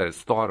overload, except that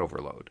it's thought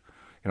overload,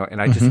 and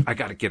I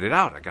got to get it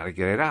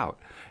out.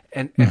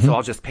 And so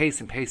I'll just pace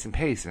and pace and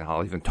pace, and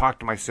I'll even talk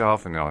to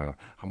myself, and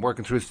I'm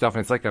working through stuff,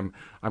 and it's like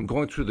I'm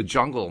going through the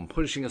jungle and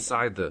pushing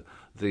aside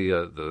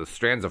the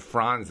strands of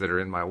fronds that are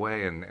in my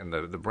way, and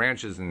the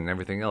branches and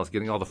everything else,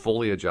 getting all the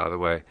foliage out of the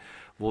way.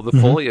 Well, the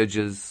foliage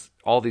is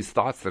all these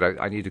thoughts that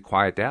I need to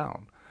quiet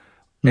down.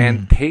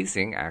 And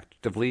pacing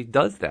actively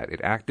does that.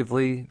 It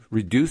actively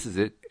reduces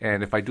it,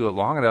 and if I do it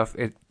long enough,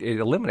 it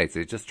eliminates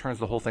it. It just turns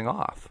the whole thing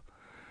off.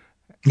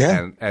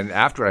 Yeah. And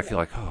after, I feel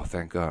like, oh,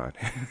 thank God.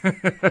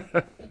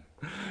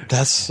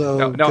 That's so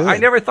No, good. I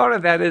never thought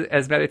of that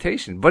as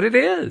meditation, but it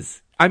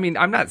is. I mean,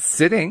 I'm not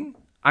sitting.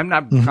 I'm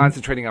not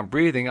concentrating on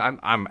breathing.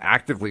 I'm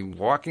actively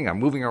walking. I'm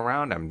moving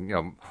around.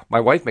 My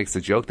wife makes the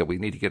joke that we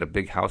need to get a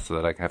big house so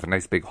that I can have a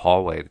nice big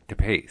hallway to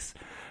pace,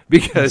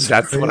 because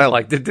that's what I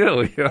like to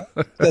do.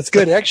 That's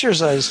good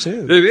exercise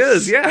too. It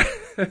is, yeah.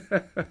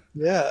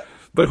 Yeah.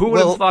 But who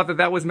would have thought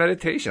that was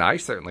meditation? I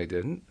certainly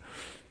didn't.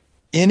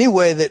 Any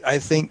way that I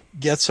think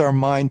gets our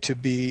mind to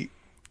be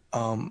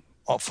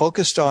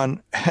focused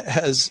on,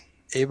 as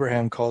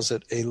Abraham calls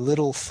it, a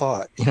little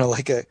thought.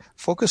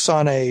 Focus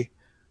on a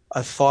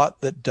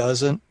thought that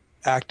doesn't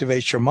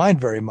activate your mind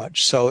very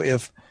much. So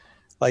if,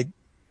 like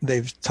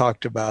they've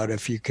talked about,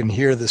 if you can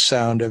hear the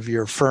sound of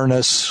your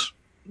furnace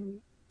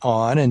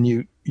on,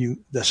 and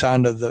the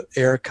sound of the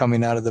air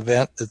coming out of the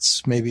vent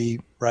that's maybe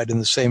right in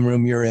the same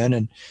room you're in,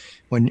 and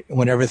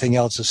when everything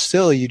else is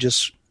still, you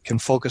just can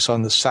focus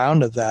on the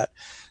sound of that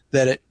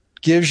it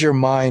gives your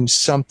mind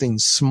something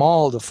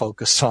small to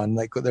focus on.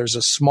 Like there's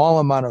a small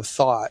amount of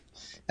thought,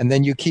 and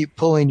then you keep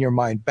pulling your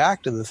mind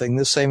back to the thing.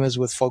 The same as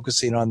with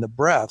focusing on the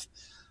breath.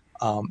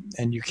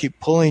 And you keep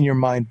pulling your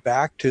mind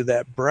back to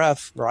that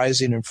breath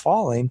rising and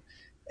falling.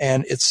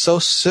 And it's so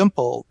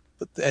simple.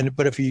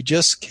 But if you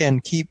just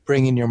can keep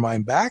bringing your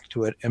mind back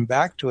to it and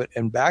back to it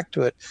and back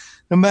to it,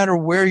 no matter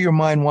where your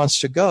mind wants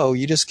to go,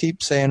 you just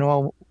keep saying,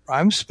 well,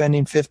 I'm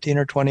spending 15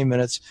 or 20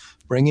 minutes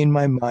bringing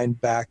my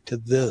mind back to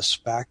this,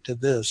 back to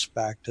this,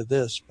 back to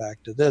this,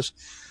 back to this.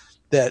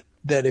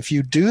 That if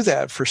you do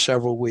that for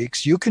several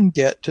weeks, you can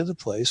get to the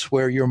place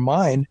where your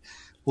mind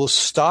will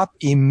stop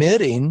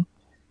emitting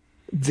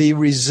the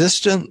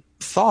resistant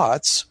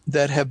thoughts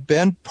that have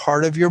been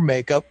part of your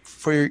makeup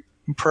for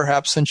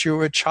perhaps since you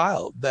were a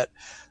child.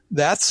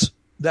 That's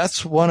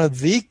one of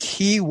the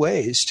key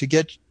ways to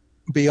get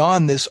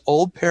beyond this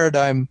old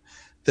paradigm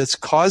that's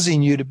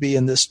causing you to be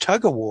in this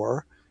tug of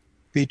war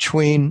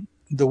between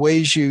the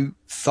ways you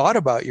thought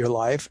about your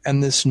life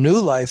and this new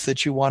life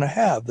that you want to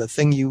have, the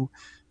thing you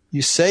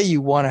say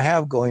you want to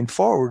have going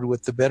forward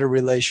with the better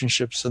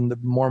relationships and the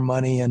more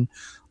money and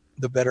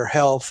the better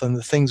health and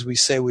the things we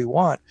say we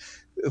want.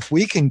 If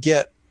we can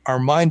get our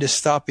mind to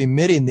stop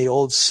emitting the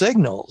old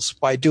signals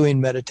by doing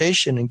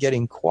meditation and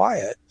getting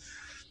quiet,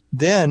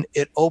 then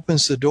it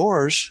opens the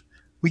doors.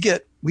 We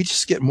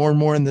just get more and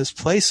more in this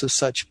place of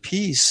such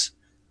peace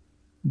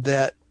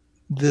that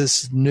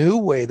this new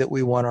way that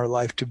we want our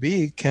life to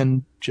be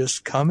can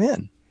just come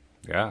in.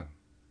 Yeah.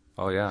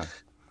 Oh, yeah.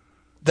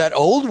 That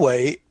old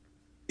way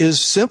is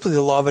simply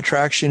the law of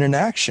attraction in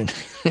action,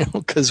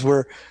 because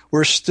when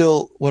we're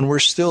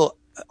still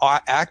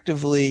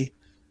actively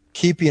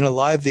keeping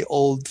alive the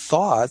old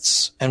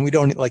thoughts, and we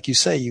don't, like you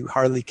say, you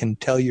hardly can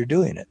tell you're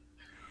doing it.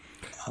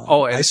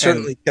 I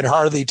certainly can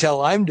hardly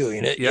tell I'm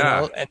doing it.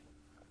 Yeah.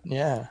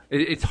 Yeah.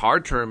 It's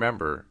hard to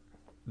remember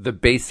the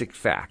basic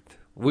fact.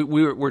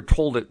 We're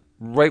told it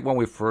right when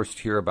we first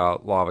hear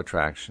about law of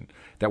attraction,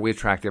 that we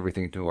attract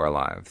everything to our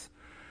lives.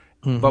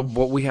 Mm-hmm.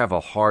 But we have a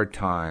hard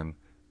time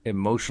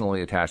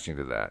emotionally attaching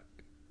to that,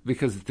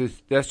 because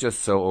that's just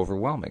so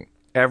overwhelming.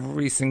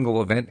 Every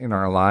single event in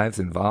our lives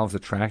involves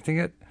attracting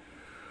it.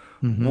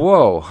 Mm-hmm.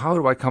 Whoa, how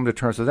do I come to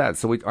terms with that?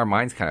 So our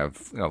minds kind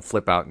of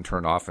flip out and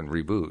turn off and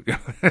reboot.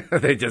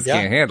 They just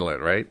can't handle it,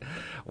 right?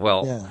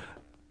 Well,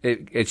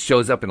 it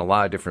shows up in a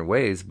lot of different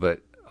ways,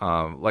 but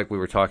like we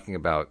were talking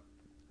about,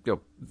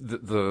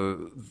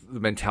 the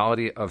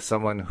mentality of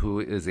someone who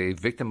is a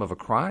victim of a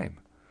crime.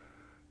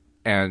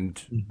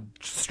 And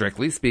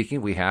strictly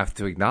speaking, we have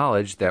to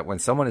acknowledge that when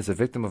someone is a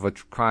victim of a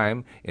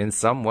crime, in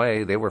some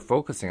way they were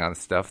focusing on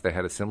stuff that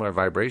had a similar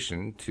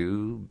vibration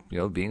to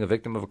being a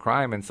victim of a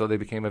crime, and so they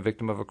became a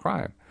victim of a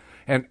crime.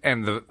 And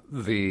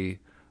the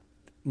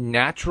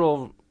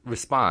natural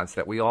response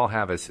that we all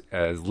have as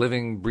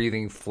living,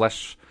 breathing,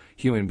 flesh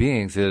human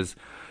beings is,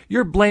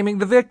 you're blaming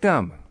the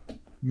victim.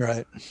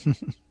 Right.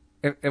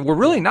 And we're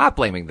really not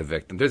blaming the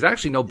victim. There's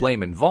actually no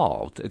blame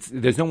involved.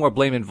 There's no more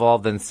blame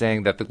involved than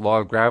saying that the law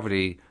of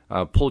gravity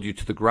pulled you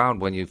to the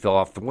ground when you fell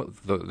off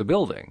the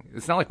building.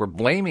 It's not like we're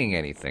blaming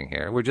anything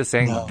here. We're just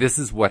saying this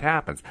is what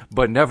happens.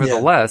 But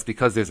nevertheless,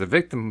 because there's a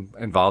victim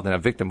involved and a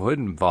victimhood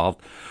involved,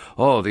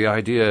 the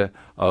idea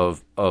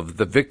of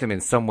the victim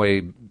in some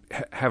way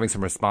having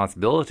some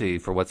responsibility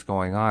for what's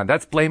going on,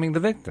 that's blaming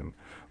the victim.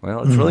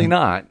 Well, it's really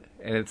not.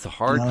 And it's a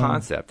hard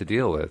concept to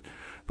deal with.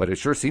 But it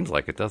sure seems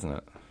like it, doesn't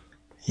it?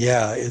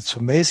 Yeah, it's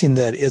amazing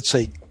that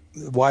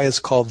why it's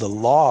called the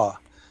law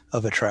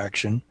of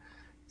attraction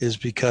is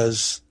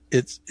because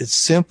it's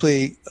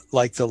simply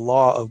like the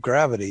law of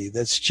gravity.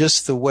 That's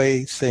just the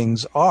way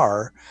things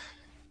are.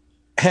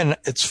 And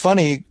it's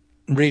funny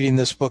reading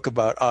this book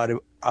about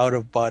out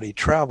of body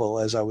travel,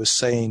 as I was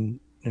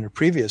saying in a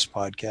previous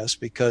podcast,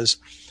 because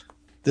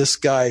this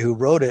guy who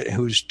wrote it,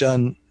 who's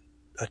done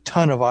a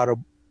ton of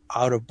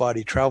out of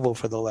body travel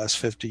for the last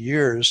 50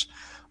 years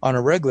on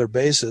a regular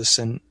basis,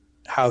 and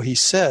how he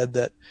said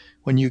that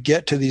when you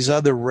get to these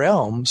other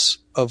realms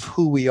of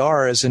who we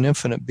are as an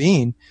infinite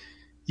being,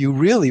 you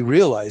really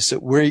realize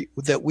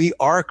that we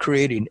are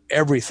creating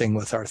everything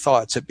with our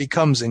thoughts. It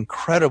becomes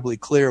incredibly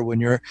clear when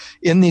you're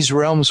in these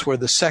realms where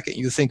the second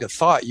you think a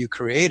thought, you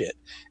create it.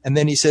 And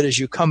then he said, as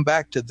you come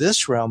back to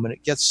this realm and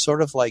it gets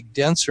sort of like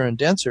denser and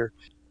denser,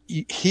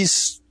 he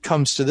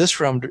comes to this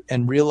realm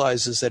and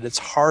realizes that it's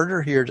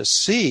harder here to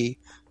see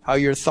how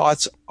your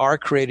thoughts are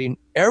creating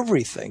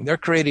everything. They're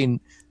creating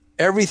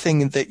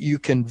everything that you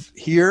can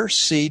hear,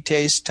 see,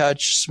 taste,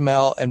 touch,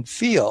 smell, and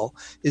feel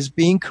is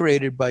being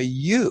created by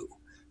you.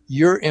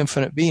 Your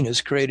infinite being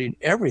is creating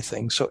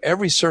everything. So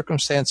every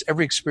circumstance,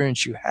 every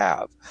experience you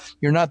have,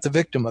 you're not the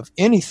victim of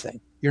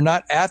anything. You're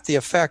not at the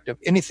effect of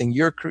anything.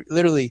 You're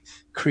literally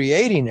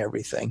creating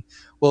everything.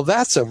 Well,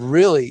 that's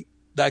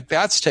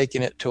that's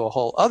taking it to a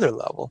whole other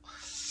level.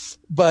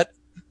 But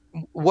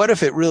what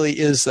if it really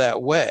is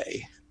that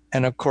way?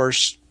 And of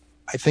course,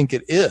 I think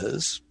it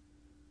is.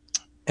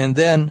 And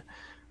then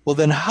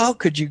how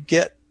could you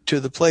get to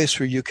the place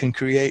where you can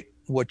create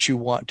what you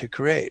want to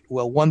create?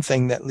 Well, one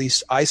thing that at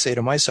least I say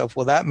to myself,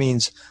 well, that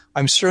means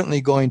I'm certainly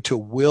going to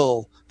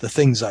will the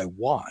things I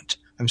want.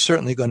 I'm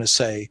certainly going to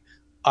say,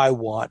 I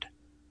want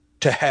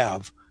to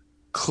have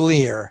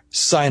clear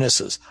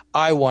sinuses.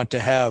 I want to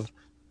have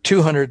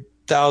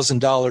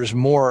 $200,000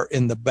 more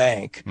in the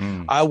bank.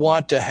 I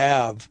want to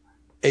have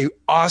a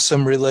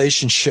awesome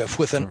relationship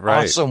with an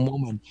awesome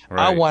woman.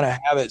 I want to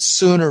have it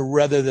sooner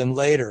rather than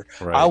later.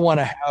 I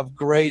want to have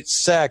great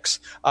sex.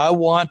 I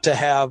want to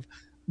have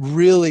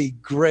really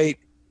great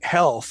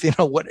health,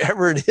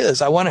 whatever it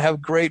is. I want to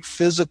have great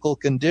physical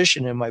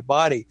condition in my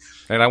body.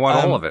 And I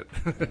want all of it.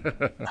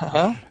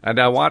 And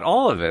I want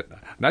all of it.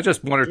 Not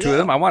just one or two of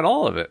them. I want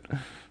all of it.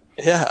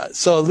 Yeah.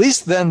 So at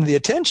least then the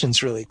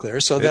attention's really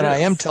clear. So then I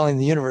am telling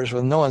the universe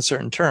with no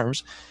uncertain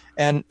terms.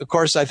 And of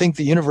course, I think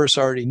the universe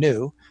already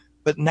knew.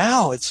 But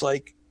now it's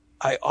like,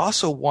 I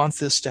also want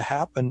this to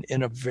happen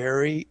in a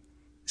very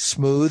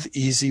smooth,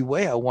 easy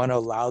way. I want to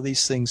allow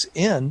these things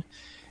in.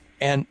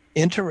 And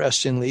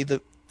interestingly,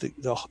 the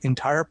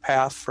entire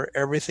path for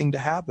everything to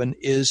happen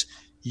is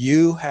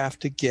you have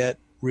to get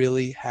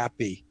really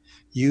happy.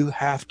 You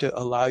have to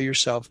allow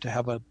yourself to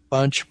have a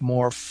bunch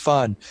more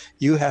fun.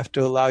 You have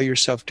to allow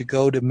yourself to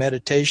go to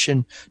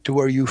meditation to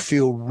where you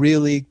feel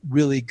really,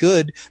 really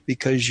good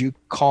because you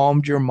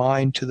calmed your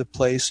mind to the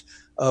place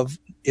of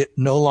it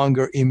no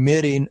longer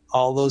emitting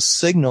all those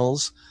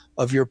signals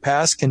of your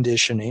past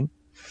conditioning.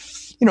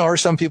 Or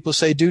some people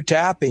say do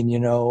tapping,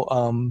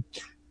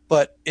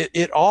 but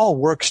it all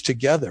works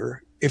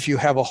together. If you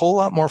have a whole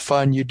lot more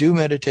fun, you do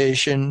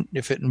meditation,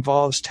 if it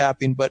involves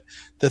tapping, but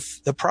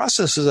the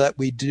processes that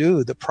we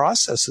do, the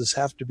processes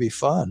have to be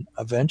fun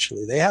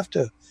eventually.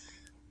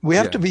 We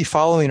have to be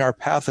following our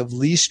path of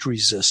least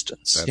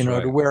resistance, That's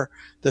right. To where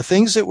the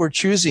things that we're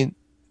choosing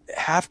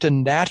have to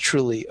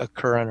naturally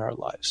occur in our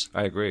lives.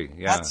 I agree.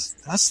 Yeah.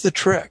 That's the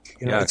trick.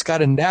 It's got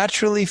to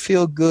naturally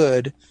feel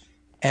good.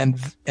 And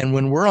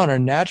when we're on a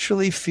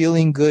naturally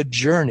feeling good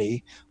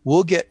journey,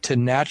 we'll get to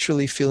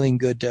naturally feeling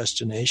good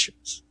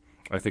destinations.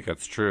 I think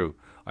that's true.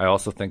 I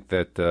also think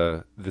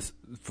that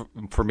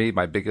for me,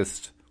 my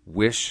biggest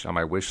wish on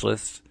my wish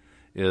list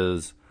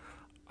is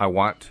I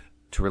want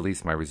to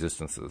release my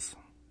resistances.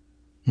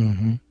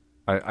 Mm-hmm.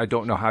 I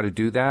don't know how to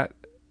do that,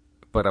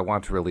 but I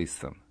want to release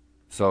them.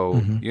 So,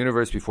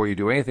 universe, before you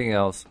do anything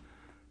else,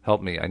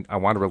 help me. I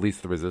want to release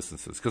the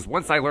resistances. Because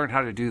once I learn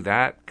how to do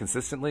that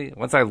consistently,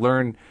 once I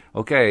learn,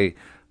 okay,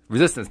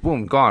 resistance,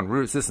 boom, gone.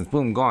 Resistance,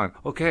 boom, gone.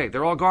 Okay,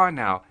 they're all gone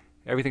now.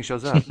 Everything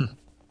shows up.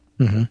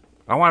 Mm-hmm.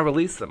 I want to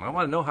release them. I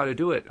want to know how to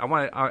do it. I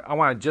want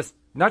to just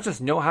not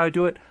just know how to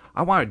do it.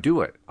 I want to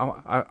do it.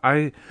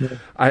 I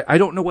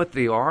don't know what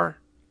they are.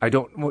 I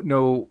don't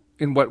know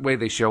in what way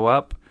they show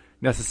up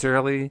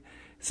necessarily.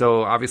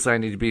 So obviously I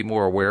need to be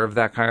more aware of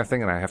that kind of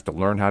thing, and I have to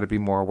learn how to be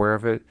more aware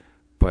of it.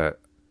 But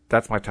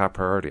that's my top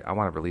priority. I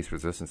want to release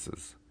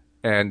resistances.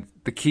 And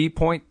the key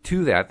point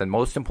to that, the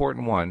most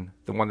important one,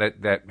 the one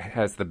that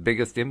has the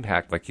biggest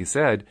impact, like you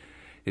said,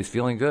 is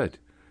feeling good.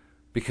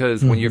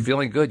 Because when you're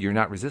feeling good, you're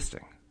not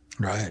resisting.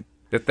 Right.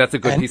 That's a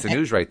good piece of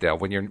news right there.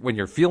 When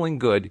you're feeling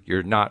good,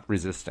 you're not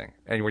resisting.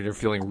 And when you're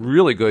feeling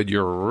really good,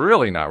 you're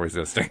really not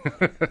resisting.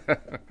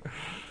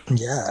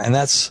 Yeah, and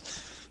that's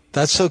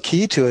so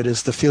key to it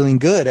is the feeling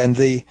good and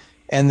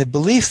the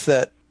belief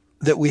that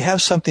we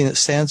have something that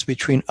stands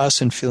between us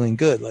and feeling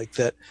good. Like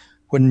that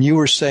when you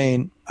were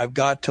saying, I've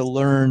got to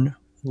learn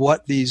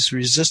what these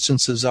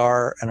resistances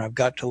are and I've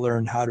got to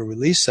learn how to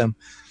release them.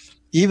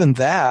 Even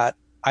that,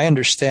 I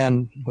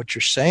understand what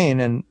you're saying,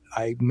 and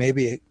I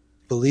maybe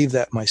believe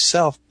that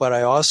myself, but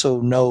I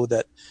also know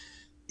that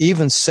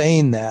even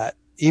saying that,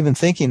 even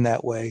thinking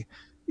that way,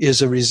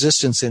 is a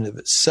resistance in of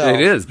itself.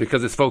 It is,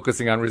 because it's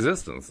focusing on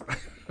resistance.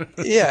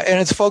 Yeah, and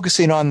it's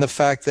focusing on the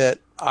fact that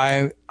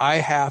I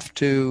have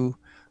to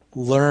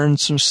learn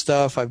some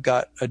stuff. I've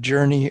got a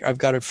journey. I've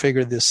got to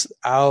figure this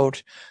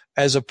out,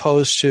 as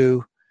opposed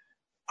to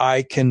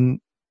I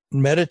can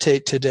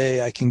meditate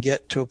today. I can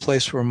get to a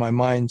place where my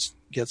mind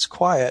gets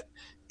quiet,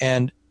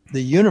 and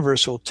the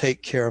universe will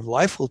take care of,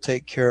 life will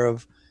take care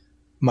of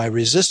my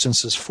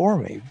resistances for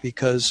me,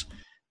 because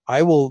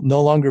I will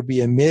no longer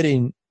be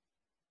emitting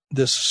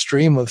this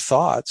stream of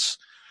thoughts,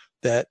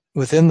 that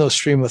within those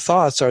stream of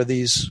thoughts are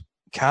these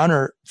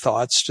counter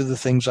thoughts to the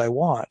things I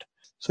want.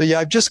 So yeah,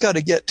 I've just got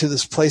to get to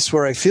this place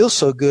where I feel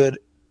so good,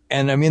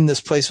 and I'm in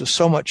this place of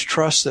so much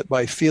trust that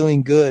by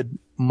feeling good,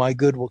 my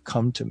good will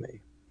come to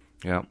me.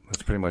 Yeah,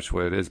 that's pretty much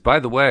what it is. By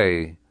the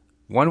way,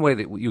 one way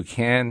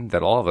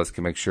that all of us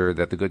can make sure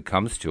that the good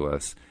comes to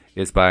us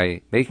is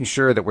by making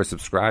sure that we're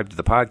subscribed to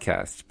the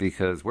podcast,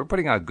 because we're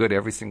putting out good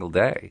every single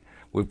day.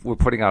 We're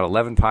putting out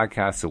 11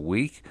 podcasts a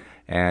week,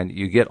 and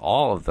you get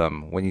all of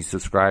them when you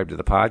subscribe to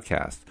the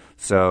podcast.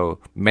 So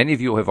many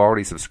of you have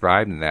already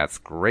subscribed, and that's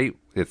great.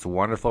 It's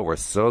wonderful. We're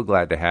so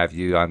glad to have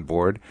you on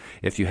board.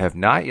 If you have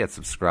not yet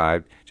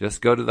subscribed,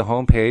 just go to the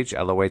homepage,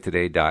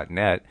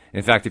 loatoday.net.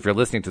 In fact, if you're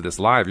listening to this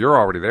live, you're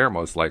already there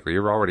most likely.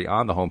 You're already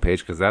on the homepage,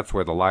 because that's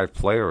where the live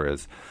player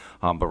is.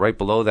 But right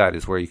below that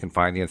is where you can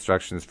find the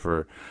instructions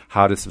for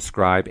how to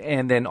subscribe,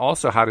 and then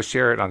also how to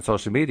share it on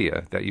social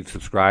media that you've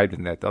subscribed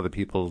and that other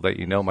people that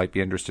you know might be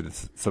interested in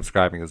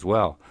subscribing as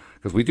well.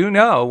 Because we do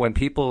know when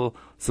people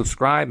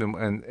subscribe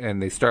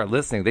and they start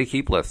listening, they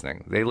keep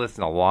listening. They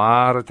listen a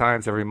lot of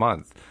times every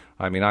month.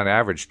 I mean, on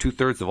average,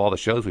 2/3 of all the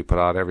shows we put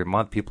out every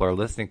month, people are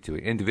listening to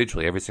it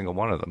individually, every single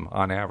one of them,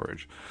 on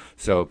average.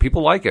 So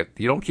people like it.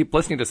 You don't keep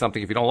listening to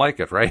something if you don't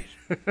like it, right?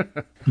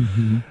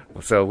 Mm-hmm.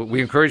 So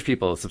we encourage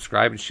people to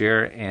subscribe and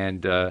share.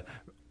 And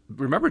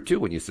remember, too,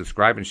 when you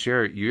subscribe and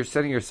share, you're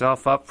setting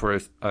yourself up for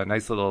a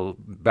nice little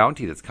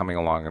bounty that's coming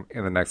along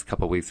in the next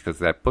couple of weeks, because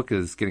that book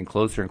is getting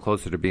closer and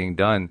closer to being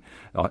done.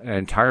 An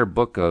entire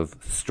book of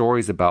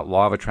stories about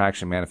law of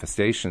attraction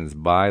manifestations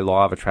by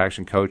law of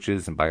attraction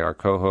coaches and by our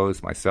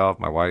co-hosts, myself,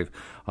 my wife,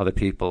 other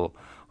people.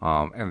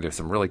 And there's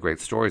some really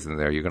great stories in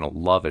there. You're going to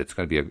love it. It's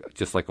going to be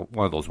just like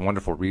one of those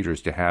wonderful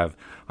readers to have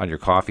on your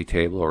coffee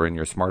table or in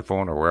your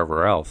smartphone or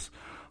wherever else.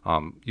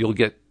 You'll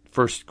get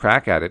first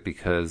crack at it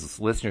because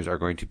listeners are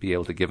going to be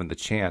able to give them the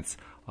chance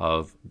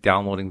of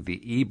downloading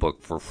the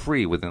ebook for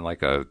free within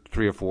like a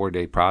 3 or 4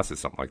 day process,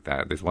 something like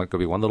that. There's going to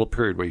be one little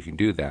period where you can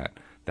do that.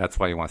 That's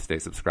why you want to stay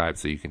subscribed,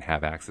 so you can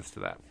have access to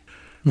that.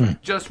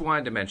 Just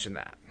wanted to mention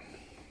that.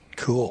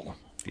 Cool.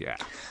 Yeah.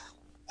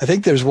 I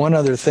think there's one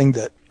other thing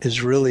that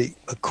is really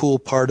a cool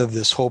part of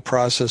this whole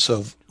process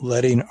of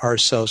letting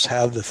ourselves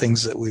have the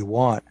things that we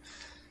want.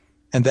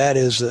 And that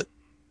is that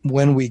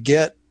when we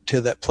get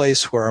to that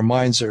place where our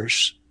minds are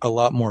a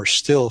lot more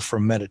still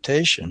from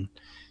meditation,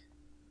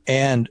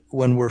 and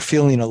when we're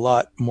feeling a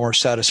lot more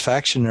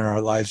satisfaction in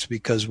our lives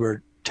because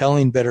we're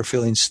telling better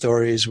feeling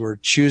stories, we're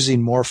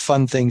choosing more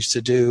fun things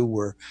to do,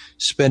 we're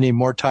spending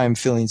more time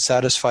feeling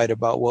satisfied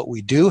about what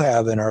we do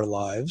have in our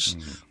lives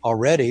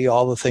already,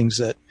 all the things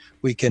that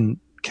we can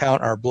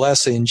count our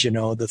blessings,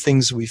 the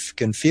things we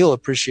can feel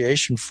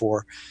appreciation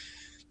for,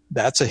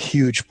 that's a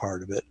huge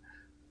part of it.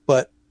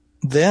 But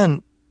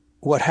then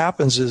what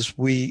happens is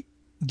we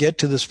get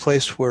to this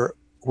place where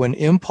when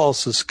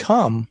impulses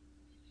come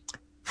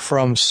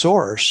from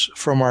source,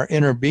 from our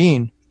inner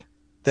being,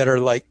 that are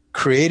like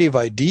creative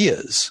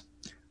ideas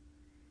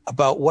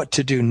about what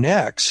to do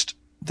next,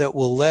 that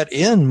will let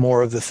in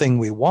more of the thing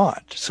we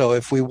want. So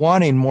if we're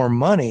wanting more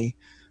money,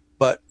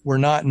 but we're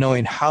not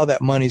knowing how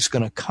that money's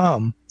going to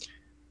come,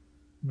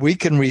 we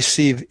can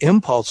receive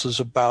impulses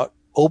about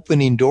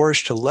opening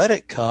doors to let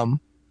it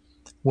come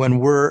when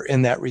we're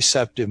in that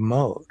receptive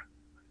mode.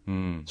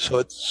 So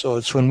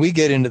it's when we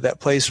get into that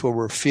place where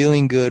we're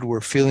feeling good, we're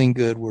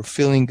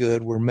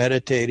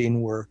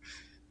meditating, we're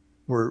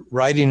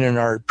writing in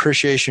our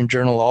appreciation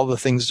journal all the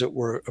things that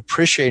we're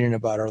appreciating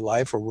about our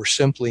life, or we're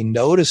simply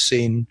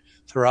noticing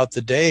throughout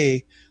the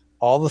day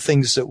all the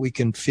things that we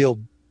can feel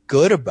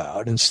good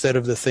about instead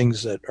of the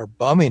things that are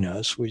bumming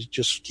us. We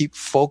just keep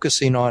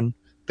focusing on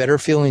better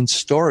feeling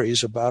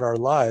stories about our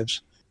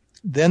lives.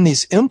 Then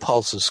these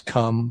impulses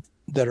come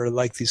that are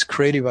like these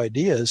creative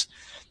ideas,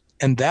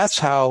 and that's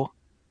how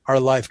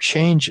our life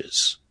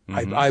changes.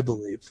 I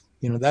believe,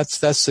 that's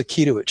the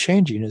key to it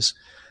changing is,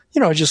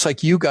 just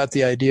like you got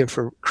the idea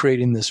for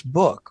creating this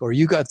book, or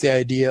you got the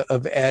idea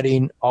of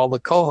adding all the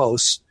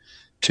co-hosts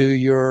to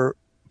your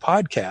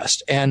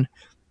podcast, and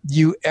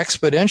you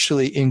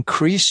exponentially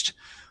increased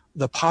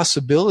the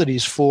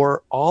possibilities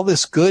for all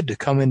this good to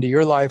come into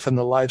your life and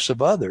the lives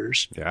of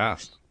others. Yeah.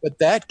 But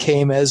that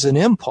came as an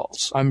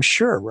impulse, I'm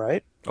sure,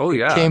 right? Oh,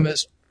 yeah. It came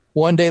as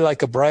one day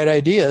like a bright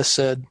idea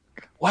said,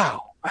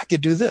 wow, I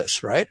could do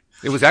this, right?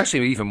 It was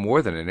actually even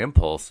more than an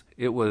impulse.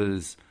 It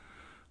was,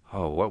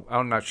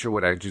 I'm not sure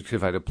what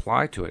adjective I'd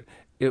apply to it.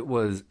 It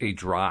was a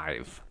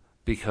drive,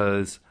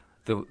 because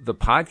the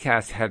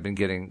podcast had been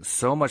getting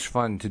so much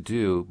fun to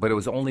do, but it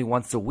was only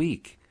once a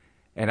week.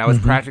 And I was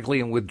practically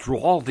in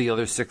withdrawal the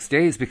other 6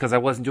 days because I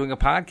wasn't doing a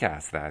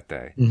podcast that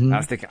day. I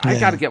was thinking, I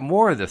got to get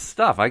more of this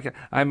stuff.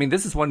 I mean,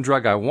 this is one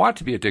drug I want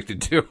to be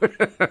addicted to.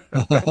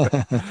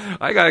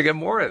 I got to get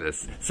more of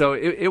this. So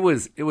it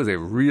was a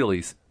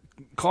really,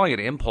 calling it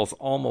impulse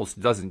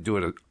almost doesn't do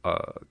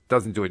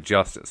it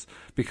justice,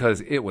 because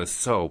it was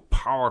so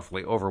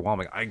powerfully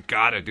overwhelming. I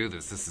got to do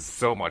this. This is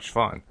so much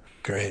fun.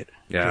 Great.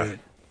 Yeah. Great.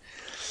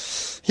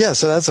 Yeah,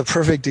 so that's a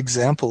perfect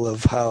example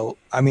of how,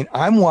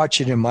 I'm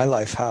watching in my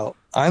life how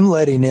I'm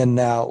letting in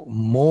now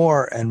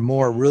more and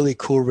more really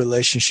cool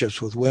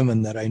relationships with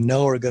women that I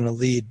know are going to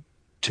lead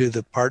to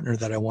the partner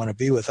that I want to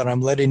be with. And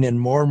I'm letting in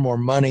more and more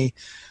money,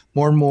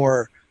 more and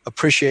more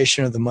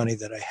appreciation of the money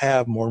that I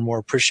have, more and more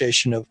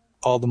appreciation of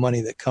all the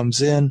money that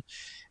comes in.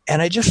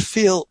 And I just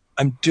feel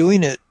I'm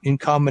doing it in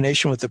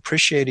combination with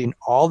appreciating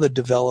all the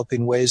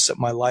developing ways that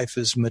my life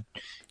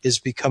is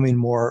becoming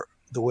more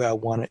the way I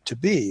want it to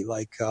be,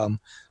 like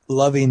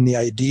loving the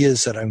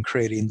ideas that I'm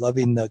creating,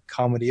 loving the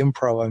comedy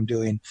improv I'm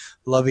doing,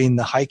 loving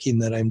the hiking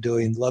that I'm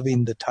doing,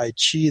 loving the Tai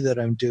Chi that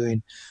I'm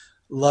doing,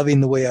 loving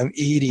the way I'm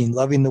eating,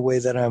 loving the way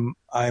that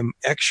I'm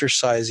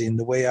exercising,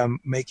 the way I'm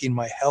making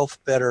my health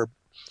better,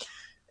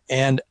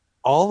 and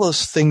all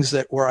those things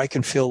where I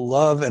can feel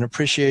love and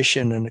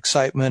appreciation and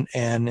excitement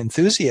and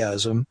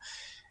enthusiasm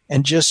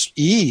and just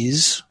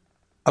ease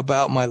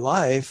about my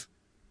life,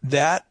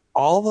 that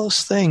all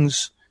those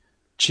things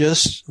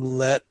just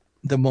let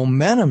the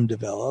momentum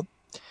develop,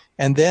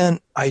 and then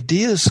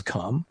ideas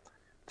come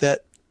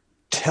that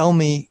tell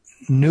me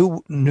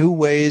new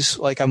ways,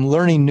 like I'm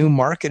learning new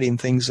marketing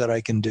things that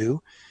I can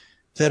do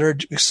that are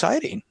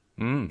exciting,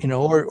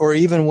 or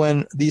even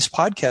when these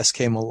podcasts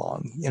came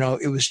along,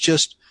 it was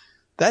just,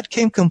 that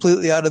came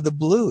completely out of the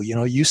blue.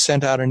 You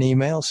sent out an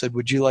email, said,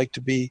 would you like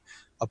to be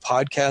a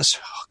podcast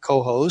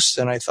co-host?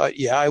 And I thought,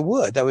 yeah, I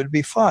would. That would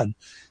be fun.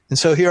 And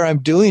so here I'm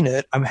doing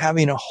it. I'm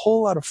having a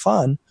whole lot of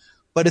fun,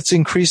 but it's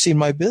increasing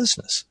my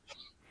business.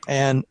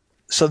 And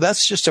so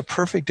that's just a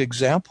perfect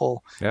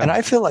example. Yeah. And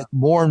I feel like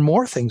more and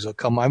more things will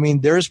come.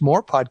 There's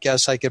more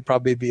podcasts I could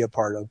probably be a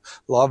part of.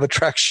 Law of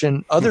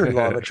Attraction, other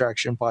Law of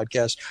Attraction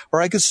podcasts,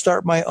 or I could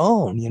start my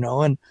own,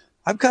 and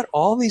I've got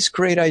all these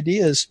great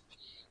ideas,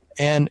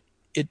 and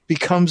it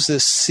becomes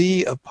this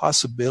sea of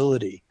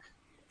possibility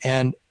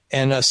and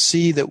a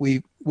sea that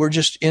we're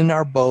just in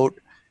our boat,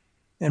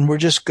 and we're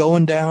just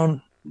going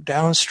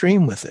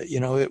downstream with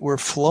it. We're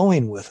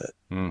flowing with it.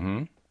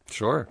 Mm-hmm.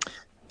 Sure.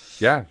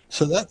 Yeah.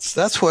 So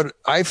that's what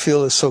I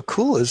feel is so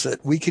cool, is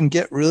that we can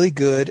get really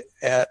good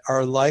at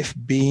our life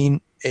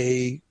being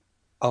a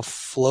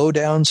flow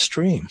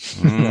downstream.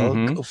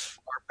 Mm-hmm.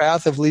 Our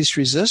path of least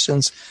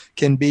resistance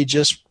can be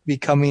just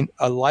becoming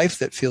a life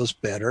that feels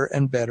better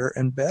and better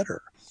and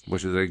better.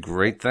 Which is a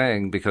great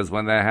thing, because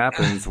when that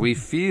happens, we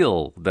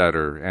feel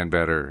better and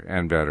better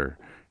and better.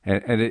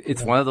 And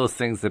it's one of those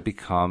things that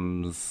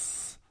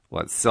becomes,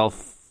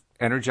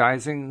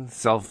 self-energizing,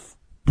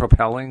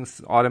 self-propelling,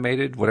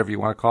 automated, whatever you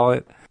want to call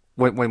it.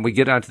 When we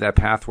get onto that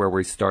path where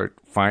we start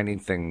finding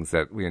things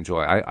that we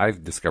enjoy,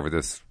 I've discovered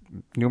this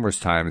numerous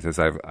times as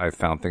I've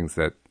found things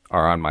that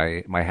are on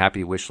my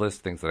happy wish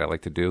list, things that I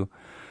like to do.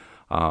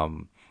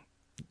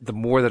 The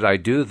more that I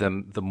do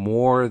them, the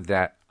more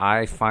that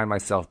I find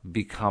myself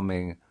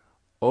becoming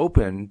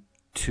open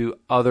to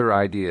other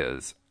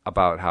ideas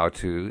about how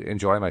to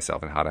enjoy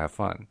myself and how to have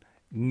fun.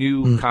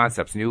 New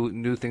concepts,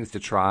 new things to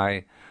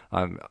try.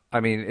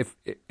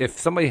 If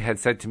somebody had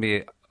said to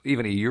me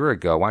even a year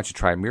ago, why don't you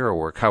try mirror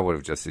work, I would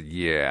have just said,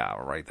 yeah,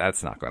 right,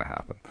 that's not going to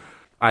happen.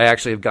 I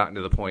actually have gotten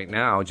to the point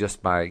now,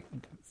 just by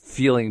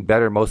feeling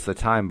better most of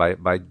the time,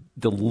 by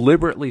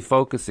deliberately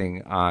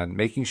focusing on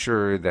making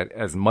sure that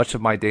as much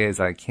of my day as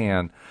I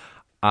can,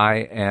 I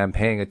am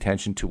paying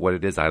attention to what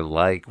it is I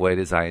like, what it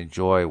is I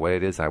enjoy, what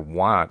it is I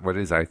want, what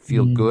it is I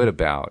feel good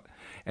about,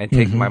 and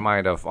taking my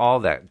mind off all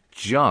that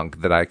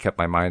junk that I kept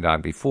my mind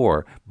on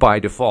before by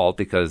default,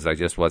 because I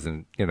just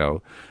wasn't,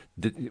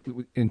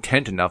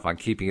 intent enough on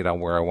keeping it on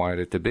where I wanted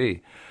it to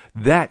be.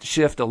 That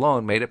shift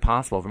alone made it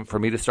possible for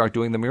me to start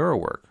doing the mirror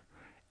work.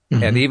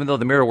 And even though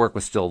the mirror work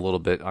was still a little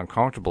bit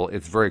uncomfortable,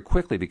 it's very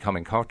quickly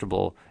becoming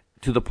comfortable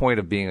to the point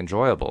of being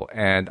enjoyable.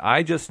 And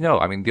I just know,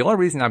 the only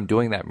reason I'm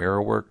doing that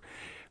mirror work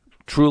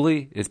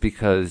truly is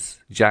because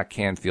Jack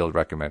Canfield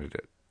recommended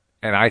it.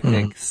 And I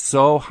think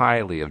so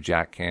highly of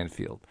Jack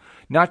Canfield,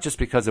 not just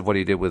because of what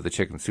he did with the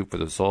Chicken Soup for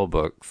the Soul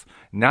books,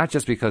 not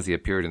just because he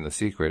appeared in The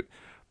Secret,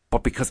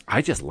 but because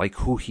I just like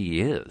who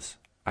he is.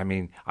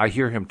 I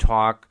hear him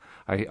talk,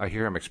 I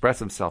hear him express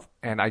himself,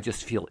 and I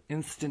just feel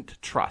instant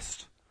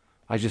trust.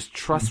 I just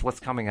trust what's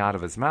coming out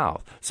of his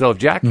mouth. So if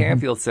Jack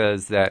Canfield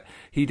says that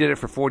he did it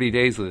for 40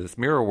 days with his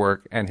mirror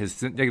work and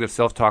his negative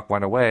self-talk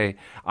went away,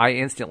 I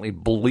instantly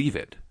believe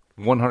it,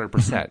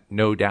 100%,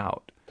 no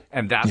doubt.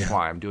 And that's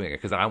why I'm doing it,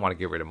 because I want to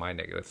get rid of my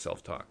negative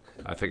self-talk.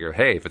 I figure,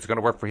 hey, if it's going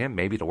to work for him,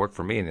 maybe it'll work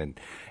for me.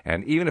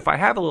 And even if I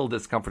have a little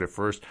discomfort at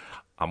first,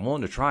 I'm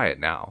willing to try it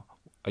now.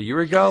 A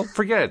year ago,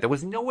 forget it. There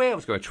was no way I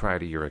was going to try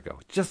it a year ago.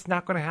 Just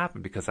not going to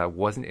happen, because I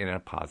wasn't in a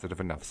positive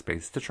enough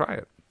space to try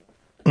it.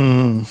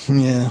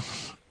 Yeah.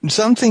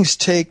 Some things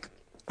take,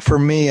 for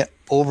me,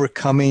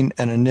 overcoming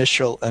an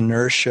initial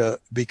inertia,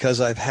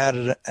 because I've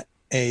had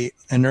a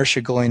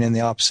inertia going in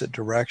the opposite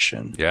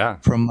direction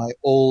from my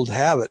old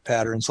habit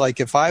patterns. Like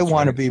if I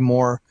want to be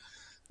more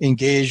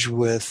engaged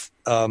with,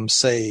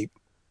 say,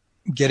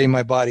 getting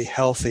my body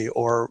healthy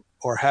or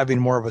having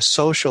more of a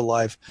social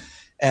life,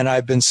 and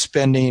I've been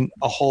spending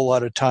a whole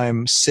lot of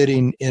time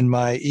sitting in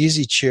my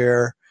easy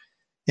chair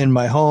in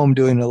my home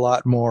doing a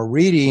lot more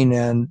reading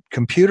and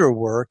computer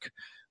work,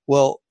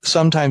 well,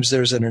 sometimes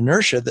there's an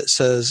inertia that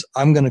says,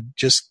 I'm going to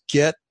just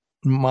get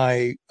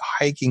my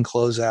hiking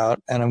clothes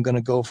out and I'm going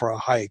to go for a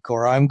hike,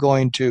 or I'm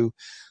going to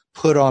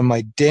put on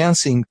my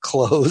dancing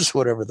clothes,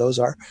 whatever those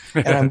are,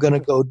 and I'm going to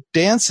go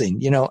dancing.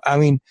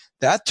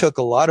 That took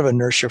a lot of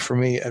inertia for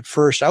me at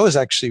first. I was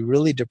actually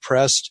really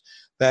depressed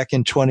back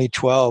in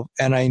 2012,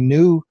 and I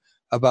knew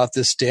about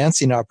this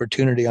dancing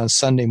opportunity on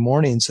Sunday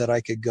mornings that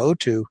I could go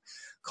to,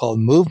 called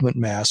Movement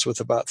Mass, with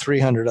about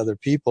 300 other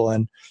people.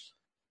 And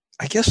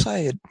I guess I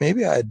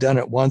had done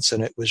it once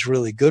and it was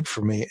really good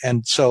for me.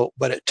 And so,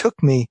 but it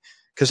took me,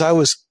 because I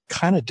was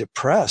kind of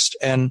depressed,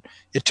 and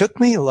it took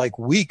me like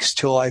weeks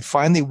till I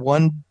finally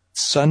one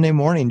Sunday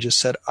morning just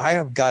said, I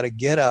have got to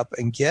get up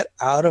and get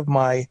out of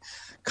my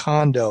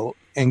condo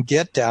and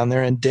get down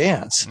there and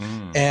dance.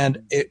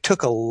 And it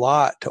took a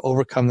lot to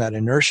overcome that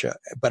inertia,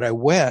 but I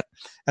went,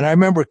 and I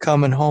remember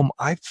coming home,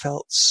 I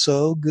felt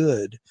so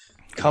good.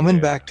 Coming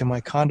back to my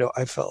condo,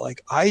 I felt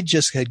like I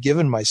just had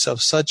given myself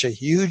such a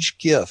huge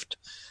gift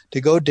to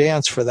go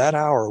dance for that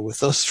hour with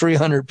those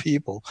 300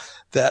 people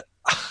that,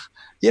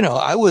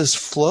 I was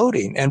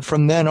floating. And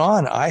from then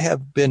on, I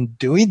have been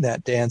doing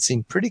that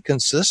dancing pretty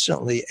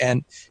consistently,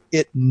 and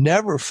it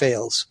never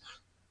fails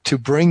to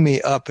bring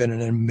me up in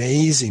an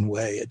amazing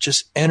way. It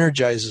just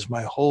energizes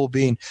my whole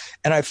being.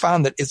 And I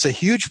found that it's a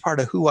huge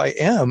part of who I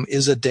am,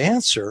 is a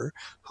dancer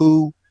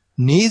who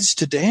needs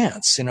to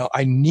dance.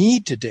 I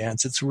need to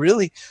dance. It's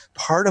really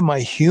part of my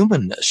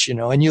humanness,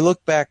 and I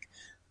look back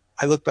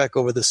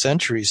over the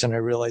centuries and I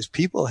realize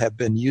people have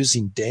been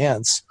using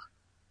dance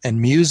and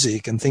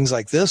music and things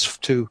like this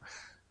to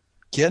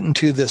get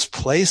into this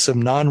place of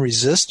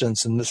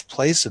non-resistance and this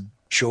place of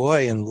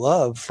joy and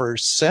love for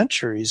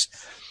centuries.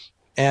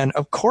 And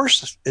of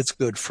course it's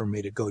good for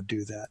me to go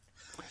do that.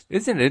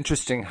 Isn't it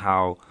interesting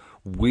how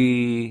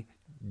we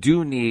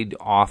do need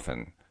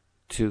often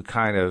to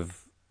kind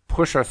of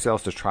push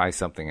ourselves to try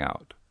something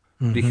out.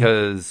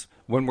 Because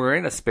when we're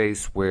in a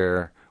space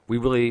where we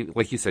really,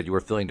 like you said, you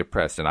were feeling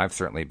depressed, and I've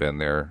certainly been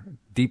there,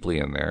 deeply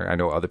in there. I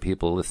know other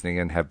people listening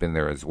in have been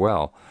there as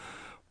well.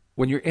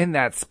 When you're in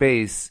that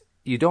space,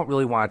 you don't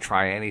really want to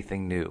try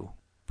anything new.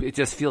 It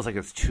just feels like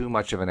it's too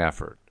much of an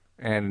effort,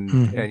 and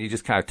you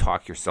just kind of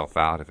talk yourself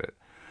out of it.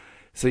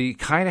 So you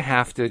kind of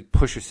have to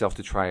push yourself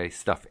to try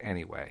stuff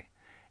anyway.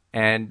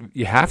 And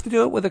you have to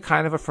do it with a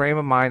kind of a frame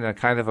of mind and a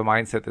kind of a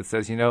mindset that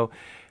says,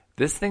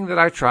 this thing that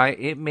I try,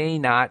 it may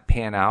not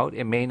pan out.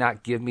 It may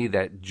not give me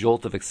that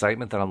jolt of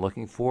excitement that I'm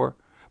looking for,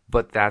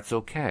 but that's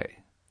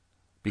okay.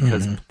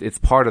 Because it's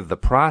part of the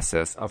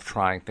process of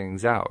trying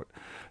things out.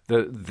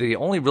 The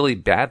only really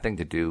bad thing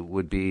to do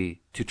would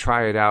be to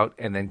try it out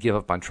and then give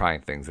up on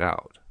trying things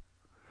out.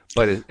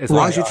 But as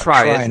long as you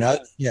try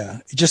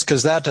it. Just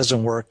because that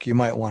doesn't work, you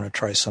might want to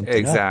try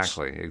something else.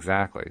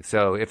 Exactly.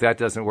 So if that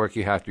doesn't work,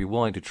 you have to be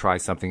willing to try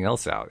something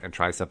else out and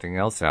try something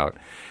else out.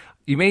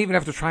 You may even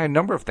have to try a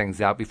number of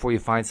things out before you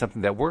find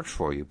something that works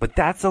for you. But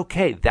that's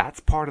okay. That's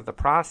part of the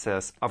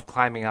process of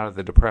climbing out of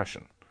the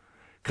depression.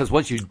 Because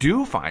once you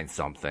do find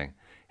something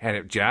and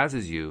it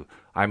jazzes you,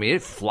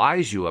 it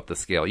flies you up the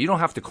scale. You don't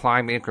have to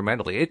climb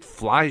incrementally. It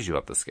flies you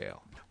up the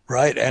scale.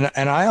 Right. And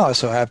I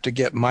also have to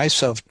get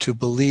myself to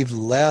believe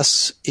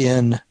less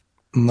in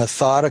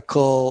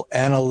methodical,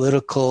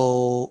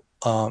 analytical,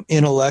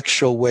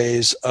 intellectual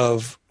ways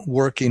of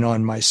working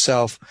on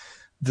myself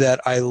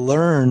that I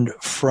learned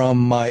from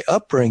my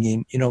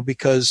upbringing,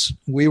 because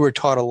we were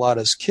taught a lot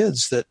as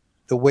kids that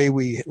the way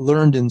we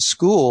learned in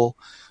school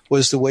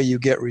was the way you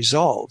get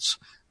results,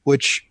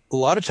 which a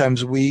lot of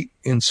times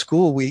in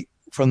school,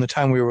 from the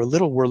time we were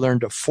little, we're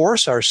learned to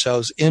force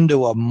ourselves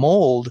into a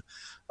mold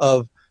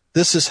of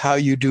this is how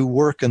you do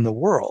work in the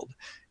world.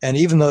 And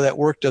even though that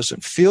work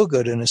doesn't feel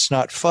good and it's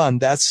not fun,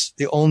 that's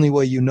the only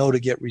way to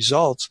get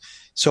results.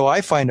 So I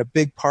find a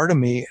big part of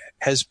me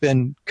has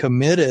been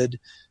committed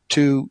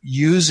to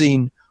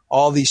using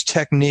all these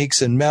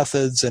techniques and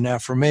methods and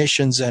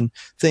affirmations and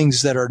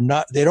things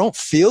that they don't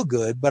feel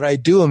good, but I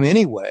do them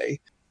anyway.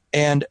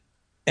 And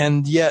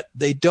yet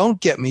they don't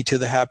get me to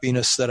the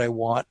happiness that I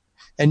want.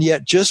 And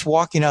yet just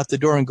walking out the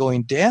door and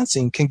going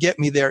dancing can get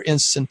me there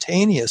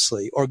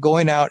instantaneously, or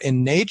going out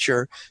in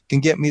nature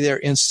can get me there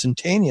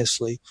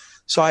instantaneously.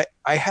 So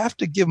I have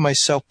to give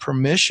myself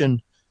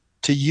permission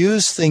to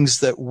use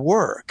things that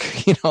work,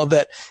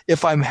 that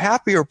if I'm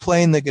happier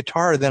playing the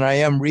guitar than I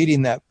am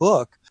reading that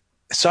book,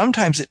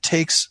 sometimes it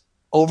takes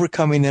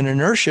overcoming an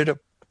inertia to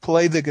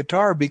play the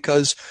guitar,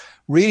 because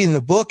reading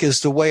the book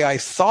is the way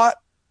it's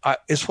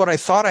what I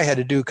thought I had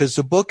to do, because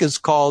the book is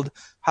called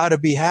How to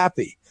Be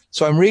Happy.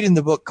 So I'm reading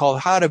the book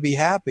called How to Be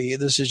Happy.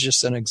 This is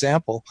just an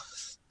example.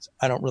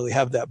 I don't really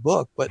have that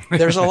book, but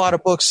there's a lot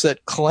of books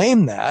that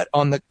claim that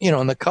on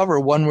the cover,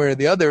 one way or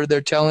the other,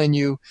 they're telling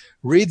you,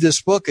 read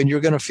this book and you're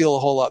going to feel a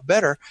whole lot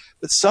better.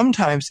 But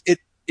sometimes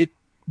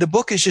the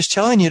book is just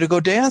telling you to go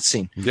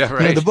dancing. Yeah,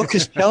 right. The book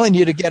is telling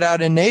you to get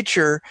out in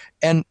nature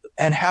and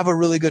have a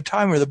really good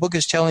time, or the book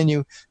is telling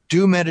you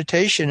do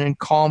meditation and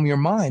calm your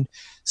mind.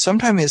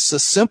 Sometimes it's the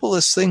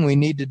simplest thing we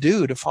need to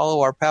do to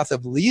follow our path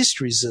of least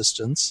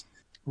resistance,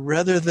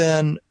 rather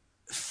than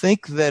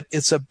think that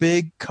it's a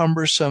big,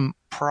 cumbersome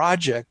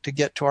project to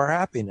get to our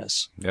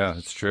happiness. Yeah,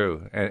 it's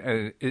true.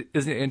 And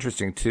isn't it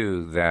interesting,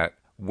 too, that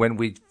when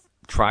we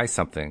try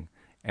something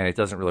and it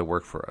doesn't really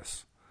work for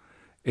us,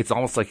 it's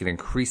almost like it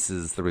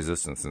increases the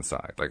resistance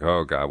inside. Like,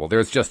 oh, God, well,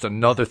 there's just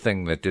another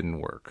thing that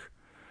didn't work.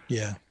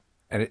 Yeah.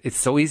 And it's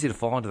so easy to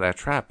fall into that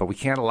trap, but we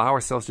can't allow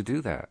ourselves to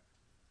do that.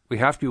 We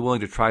have to be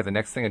willing to try the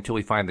next thing until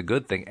we find the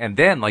good thing. And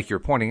then, like you're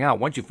pointing out,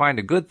 once you find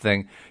a good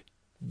thing,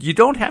 you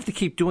don't have to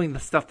keep doing the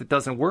stuff that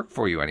doesn't work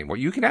for you anymore.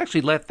 You can actually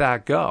let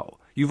that go.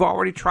 You've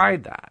already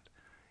tried that,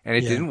 and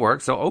it didn't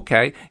work. So,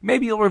 okay,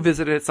 maybe you'll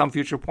revisit it at some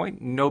future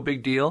point. No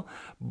big deal.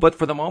 But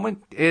for the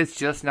moment, it's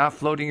just not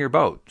floating your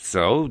boat.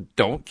 So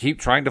don't keep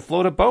trying to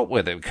float a boat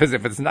with it, because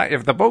if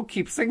the boat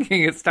keeps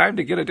sinking, it's time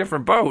to get a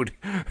different boat.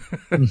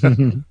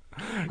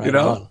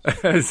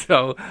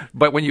 So,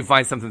 but when you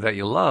find something that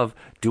you love,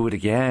 do it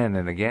again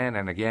and again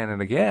and again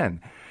and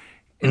again.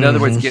 In other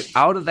words, get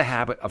out of the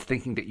habit of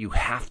thinking that you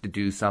have to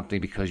do something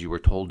because you were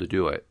told to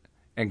do it,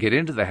 and get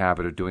into the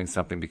habit of doing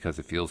something because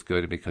it feels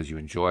good and because you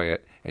enjoy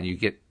it, and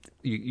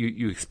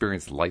you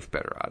experience life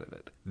better out of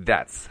it.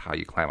 That's how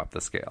you climb up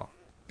the scale.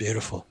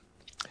 Beautiful.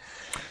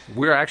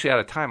 We're actually out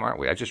of time, aren't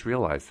we? I just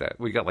realized that.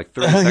 We got like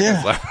 30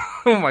 seconds left.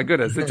 Oh, my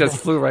goodness. It just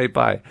flew right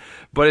by.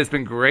 But it's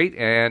been great,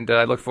 and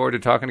I look forward to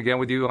talking again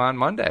with you on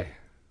Monday.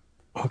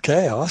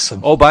 Okay,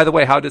 awesome. Oh, by the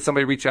way, how did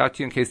somebody reach out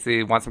to you in case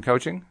they want some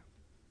coaching?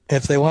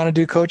 If they want to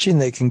do coaching,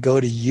 they can go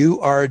to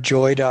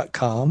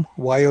youarejoy.com,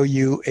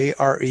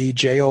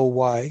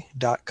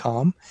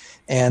 youarejoy.com.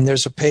 And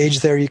there's a page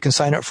there you can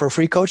sign up for a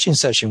free coaching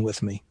session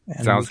with me.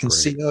 And Sounds we can great.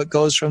 see how it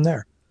goes from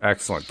there.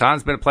 Excellent. Don,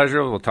 it's been a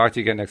pleasure. We'll talk to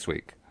you again next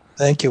week.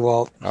 Thank you,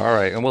 Walt. All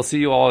right. And we'll see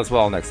you all as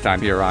well next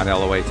time here on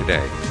LOA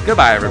Today.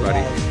 Goodbye, everybody.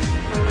 Bye-bye.